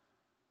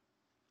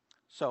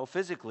 So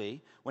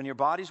physically, when your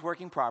body's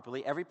working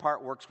properly, every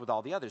part works with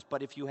all the others.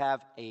 But if you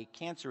have a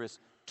cancerous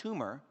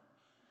tumor,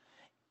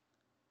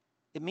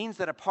 it means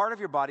that a part of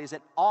your body is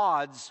at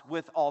odds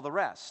with all the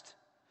rest.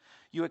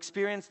 You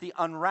experience the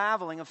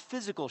unraveling of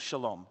physical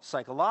shalom.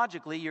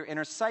 Psychologically, your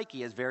inner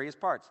psyche has various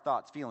parts,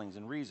 thoughts, feelings,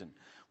 and reason.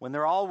 When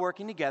they're all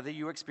working together,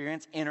 you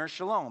experience inner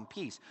shalom,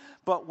 peace.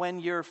 But when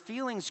your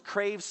feelings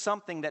crave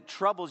something that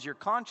troubles your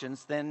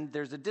conscience, then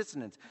there's a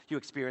dissonance. You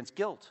experience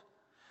guilt,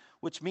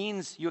 which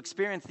means you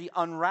experience the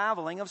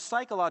unraveling of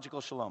psychological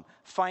shalom.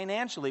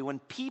 Financially, when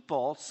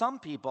some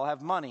people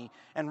have money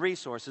and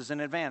resources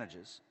and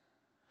advantages.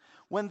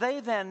 When they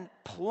then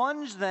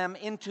plunge them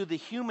into the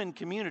human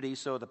community,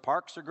 so the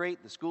parks are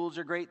great, the schools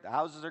are great, the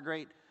houses are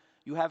great,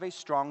 you have a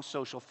strong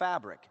social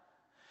fabric.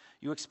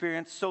 You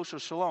experience social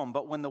shalom.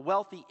 But when the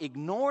wealthy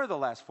ignore the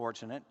less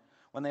fortunate,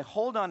 when they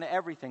hold on to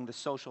everything, the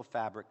social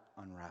fabric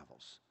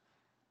unravels.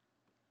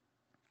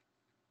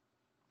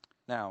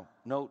 Now,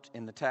 note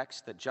in the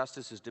text that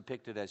justice is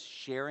depicted as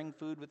sharing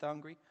food with the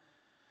hungry.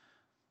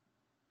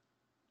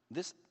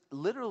 This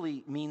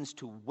literally means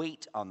to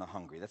wait on the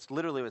hungry. That's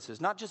literally what it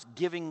says. Not just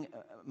giving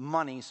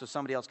money so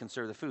somebody else can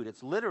serve the food.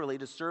 It's literally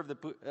to serve the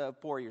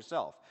poor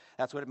yourself.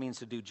 That's what it means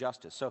to do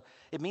justice. So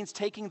it means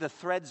taking the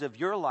threads of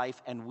your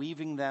life and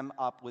weaving them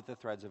up with the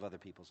threads of other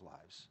people's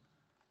lives.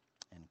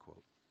 End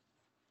quote.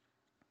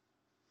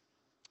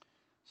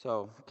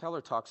 So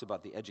Keller talks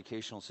about the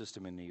educational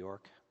system in New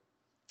York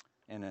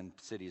and in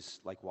cities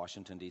like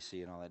Washington,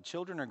 D.C. and all that.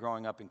 Children are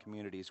growing up in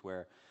communities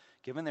where,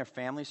 given their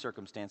family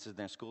circumstances and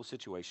their school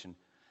situation,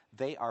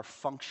 they are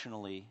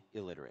functionally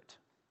illiterate.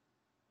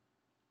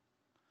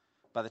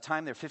 By the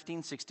time they're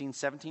 15, 16,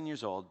 17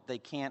 years old, they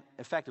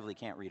effectively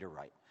can't read or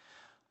write.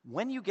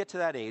 When you get to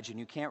that age and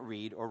you can't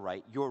read or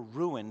write, you're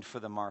ruined for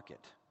the market.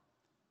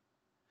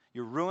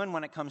 You're ruined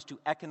when it comes to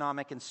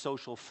economic and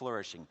social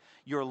flourishing.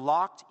 You're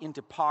locked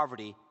into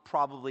poverty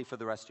probably for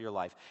the rest of your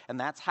life. And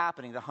that's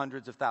happening to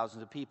hundreds of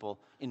thousands of people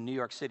in New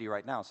York City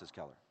right now, says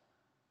Keller.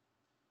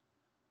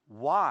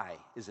 Why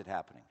is it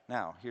happening?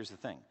 Now, here's the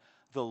thing.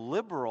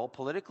 The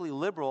politically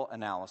liberal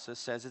analysis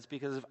says it's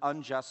because of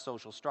unjust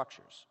social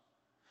structures.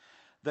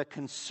 The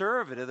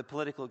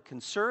political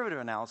conservative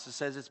analysis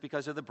says it's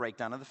because of the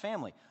breakdown of the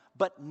family.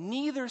 But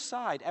neither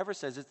side ever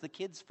says it's the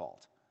kid's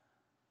fault.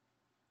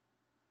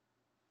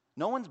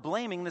 No one's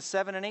blaming the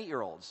 7 and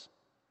 8-year-olds.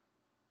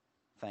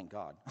 Thank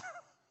God.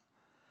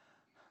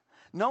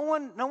 No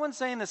one's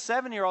saying the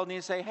 7-year-old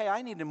needs to say, hey,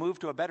 I need to move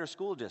to a better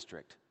school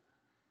district.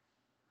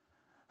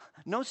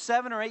 No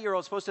 7 or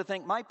 8-year-old is supposed to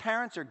think, my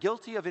parents are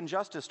guilty of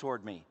injustice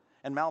toward me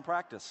and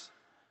malpractice.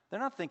 They're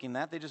not thinking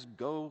that. They just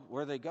go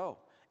where they go.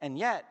 And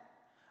yet,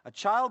 a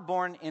child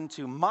born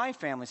into my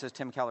family, says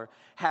Tim Keller,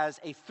 has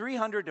a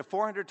 300 to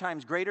 400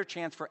 times greater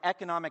chance for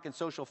economic and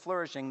social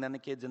flourishing than the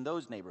kids in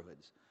those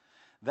neighborhoods.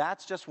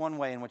 That's just one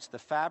way in which the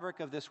fabric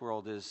of this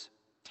world is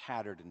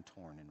tattered and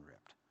torn and ripped.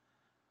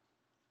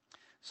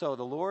 So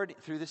the Lord,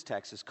 through this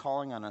text, is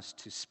calling on us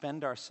to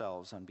spend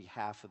ourselves on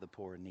behalf of the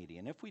poor and needy.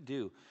 And if we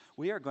do,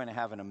 we are going to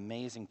have an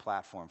amazing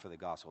platform for the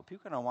gospel.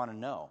 People are going to want to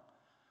know,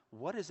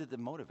 what is it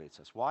that motivates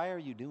us? Why are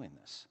you doing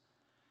this?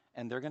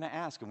 And they're going to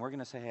ask, and we're going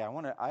to say, hey, I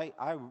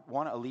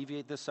want to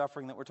alleviate this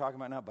suffering that we're talking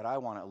about now, but I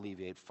want to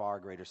alleviate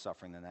far greater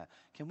suffering than that.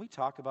 Can we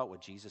talk about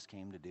what Jesus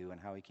came to do and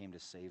how he came to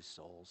save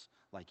souls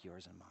like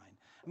yours and mine?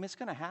 I mean, it's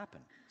going to happen.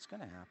 It's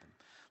going to happen.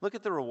 Look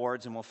at the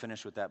rewards, and we'll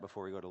finish with that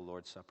before we go to the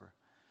Lord's Supper.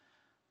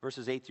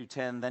 Verses 8 through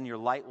 10, then your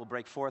light will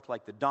break forth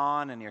like the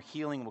dawn, and your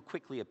healing will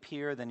quickly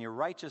appear. Then your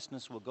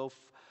righteousness will go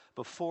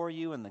before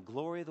you, and the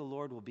glory of the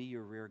Lord will be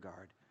your rear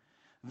guard.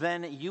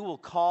 Then you will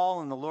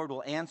call, and the Lord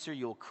will answer.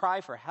 You will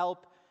cry for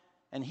help,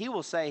 and he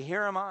will say,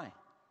 here am I.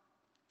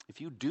 If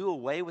you do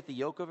away with the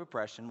yoke of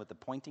oppression, with the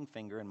pointing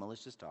finger and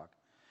malicious talk,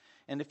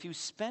 and if you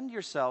spend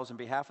yourselves on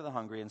behalf of the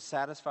hungry and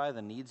satisfy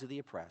the needs of the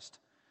oppressed,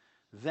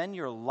 then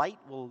your light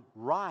will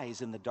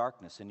rise in the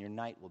darkness, and your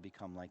night will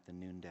become like the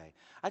noonday.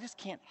 I just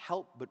can't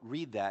help but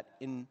read that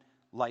in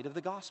light of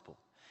the gospel.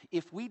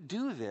 If we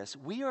do this,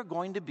 we are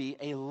going to be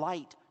a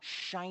light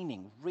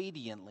shining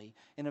radiantly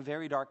in a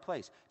very dark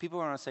place. People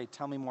are going to say,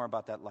 tell me more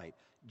about that light.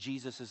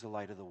 Jesus is the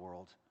light of the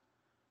world.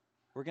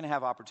 We're going to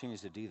have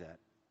opportunities to do that,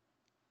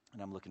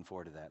 and I'm looking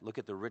forward to that. Look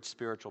at the rich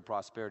spiritual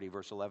prosperity,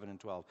 verse 11 and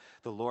 12.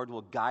 The Lord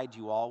will guide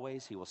you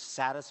always. He will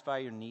satisfy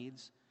your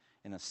needs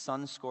in a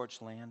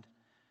sun-scorched land.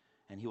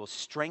 And he will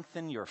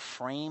strengthen your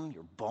frame,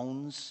 your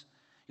bones.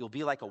 You'll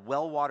be like a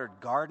well-watered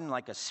garden,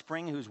 like a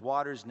spring whose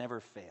waters never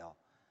fail.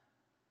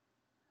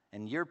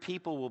 And your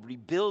people will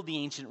rebuild the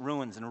ancient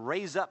ruins and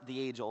raise up the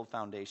age-old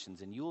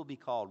foundations, and you will be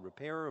called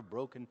repairer of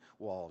broken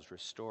walls,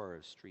 restorer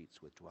of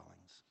streets with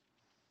dwellings.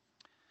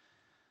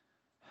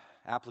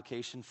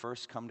 Application: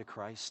 first, come to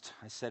Christ.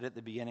 I said it at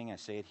the beginning, I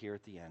say it here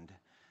at the end.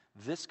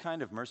 This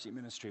kind of mercy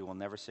ministry will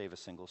never save a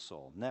single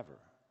soul. Never.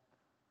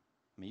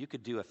 I mean, you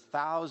could do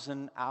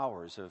 1,000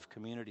 hours of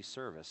community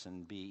service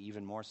and be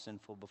even more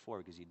sinful before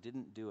because you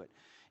didn't do it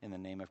in the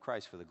name of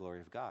Christ for the glory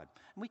of God.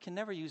 And we can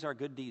never use our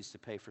good deeds to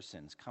pay for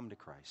sins. Come to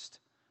Christ.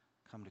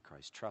 Come to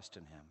Christ. Trust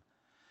in Him.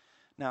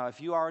 Now, if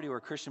you already were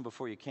a Christian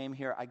before you came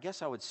here, I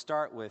guess I would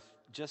start with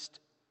just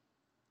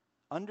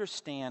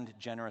understand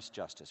generous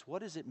justice.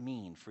 What does it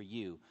mean for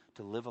you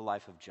to live a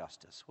life of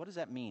justice? What does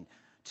that mean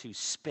to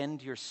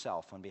spend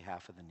yourself on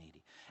behalf of the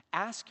needy?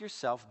 Ask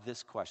yourself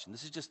this question.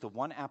 This is just the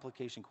one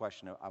application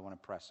question I want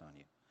to press on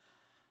you.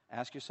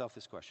 Ask yourself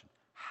this question.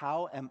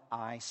 How am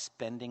I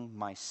spending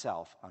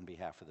myself on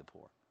behalf of the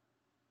poor?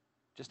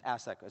 Just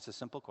ask that. It's a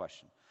simple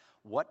question.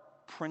 What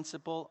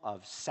principle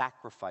of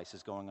sacrifice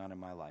is going on in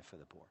my life for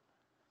the poor?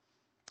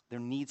 There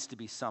needs to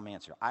be some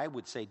answer. I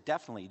would say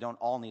definitely you don't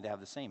all need to have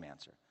the same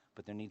answer,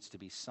 but there needs to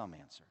be some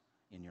answer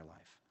in your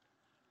life.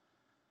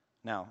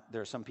 Now,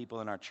 there are some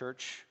people in our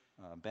church,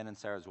 Ben and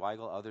Sarah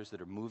Zweigel, others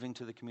that are moving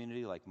to the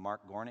community like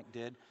Mark Gornick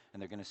did,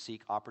 and they're going to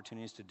seek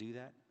opportunities to do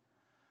that.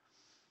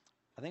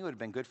 I think it would have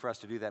been good for us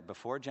to do that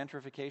before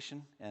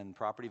gentrification and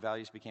property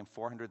values became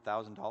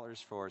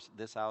 $400,000 for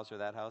this house or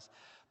that house.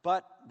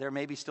 But there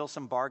may be still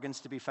some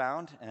bargains to be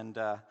found, and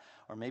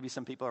or maybe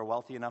some people are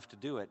wealthy enough to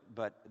do it.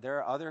 But there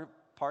are other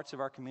parts of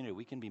our community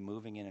we can be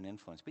moving in and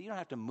influence. But you don't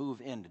have to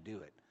move in to do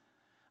it.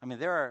 I mean,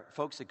 there are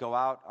folks that go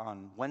out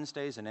on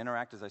Wednesdays and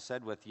interact, as I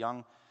said, with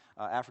young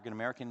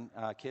African-American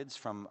kids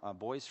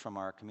boys from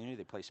our community.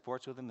 They play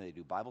sports with them. They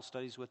do Bible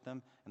studies with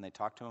them, and they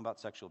talk to them about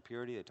sexual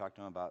purity. They talk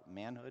to them about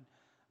manhood.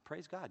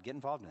 Praise God. Get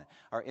involved in that.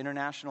 Our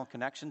International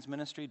Connections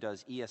Ministry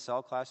does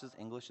ESL classes,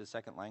 English as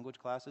Second Language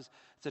classes.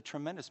 It's a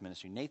tremendous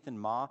ministry. Nathan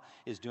Ma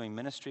is doing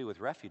ministry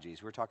with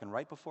refugees. We were talking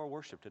right before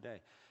worship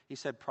today. He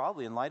said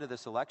probably in light of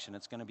this election,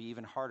 it's going to be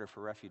even harder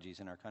for refugees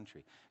in our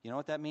country. You know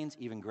what that means?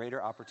 Even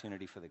greater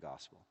opportunity for the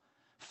gospel.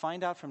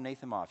 Find out from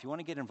Nathan Ma. If you want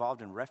to get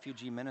involved in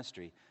refugee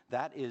ministry,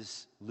 that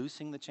is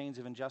loosing the chains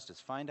of injustice.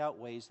 Find out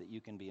ways that you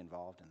can be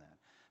involved in that.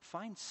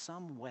 Find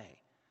some way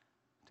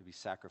to be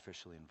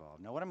sacrificially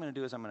involved. Now, what I'm going to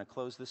do is I'm going to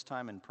close this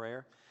time in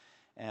prayer,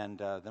 and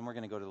then we're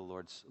going to go to the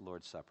Lord's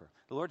Supper.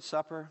 The Lord's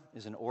Supper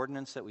is an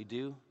ordinance that we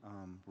do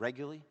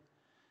regularly.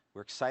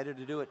 We're excited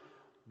to do it.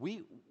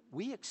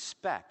 We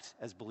expect,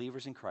 as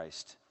believers in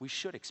Christ, we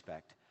should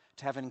expect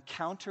to have an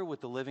encounter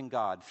with the living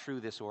God through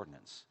this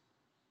ordinance.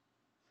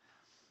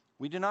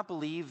 We do not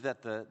believe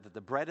that the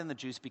bread and the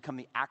juice become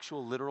the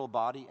actual literal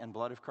body and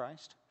blood of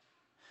Christ.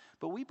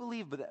 But we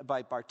believe that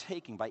by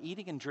partaking, by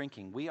eating and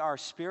drinking, we are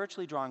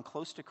spiritually drawn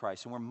close to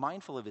Christ, and we're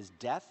mindful of His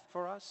death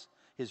for us,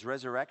 His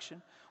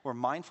resurrection. We're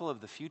mindful of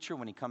the future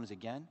when He comes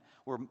again.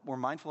 We're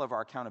mindful of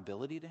our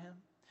accountability to Him.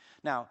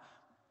 Now,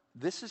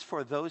 this is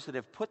for those that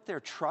have put their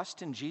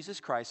trust in Jesus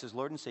Christ as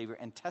Lord and Savior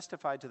and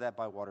testified to that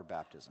by water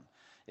baptism.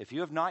 If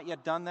you have not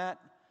yet done that,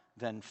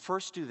 then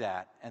first do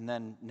that, and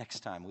then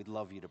next time we'd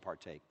love you to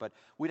partake. But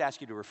we'd ask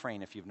you to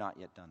refrain if you've not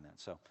yet done that.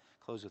 So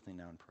close with me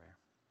now in prayer.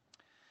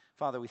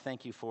 Father, we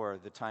thank you for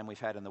the time we've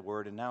had in the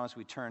Word, and now as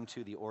we turn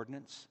to the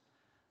ordinance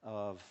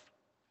of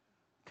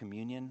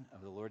communion of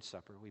the Lord's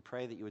Supper, we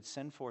pray that you would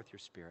send forth your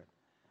Spirit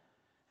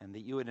and that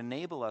you would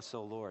enable us,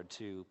 O Lord,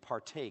 to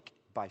partake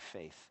by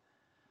faith,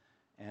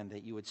 and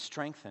that you would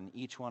strengthen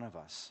each one of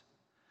us.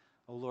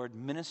 O Lord,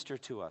 minister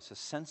to us a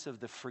sense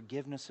of the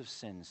forgiveness of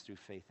sins through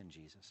faith in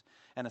Jesus,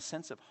 and a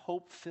sense of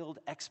hope-filled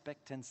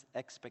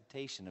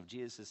expectation of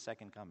Jesus'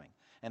 second coming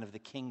and of the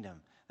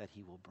kingdom that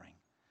he will bring.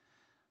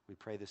 We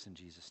pray this in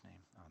Jesus' name.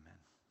 Amen.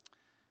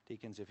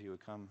 Deacons, if you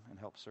would come and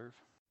help serve.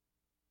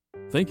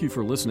 Thank you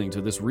for listening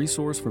to this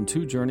resource from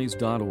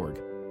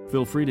twojourneys.org.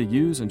 Feel free to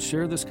use and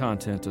share this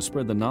content to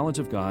spread the knowledge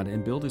of God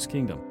and build His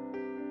kingdom.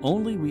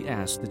 Only we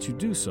ask that you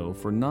do so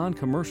for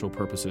non-commercial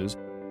purposes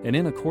and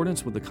in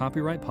accordance with the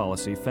copyright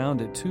policy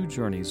found at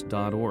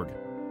twojourneys.org.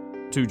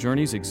 Two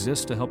Journeys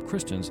exists to help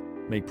Christians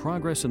make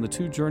progress in the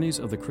two journeys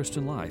of the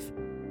Christian life,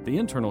 the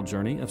internal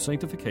journey of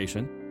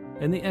sanctification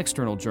and the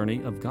external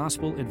journey of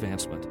gospel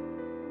advancement.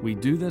 We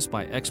do this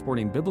by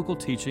exporting biblical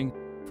teaching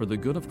for the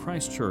good of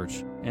Christ's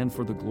church and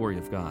for the glory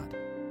of God.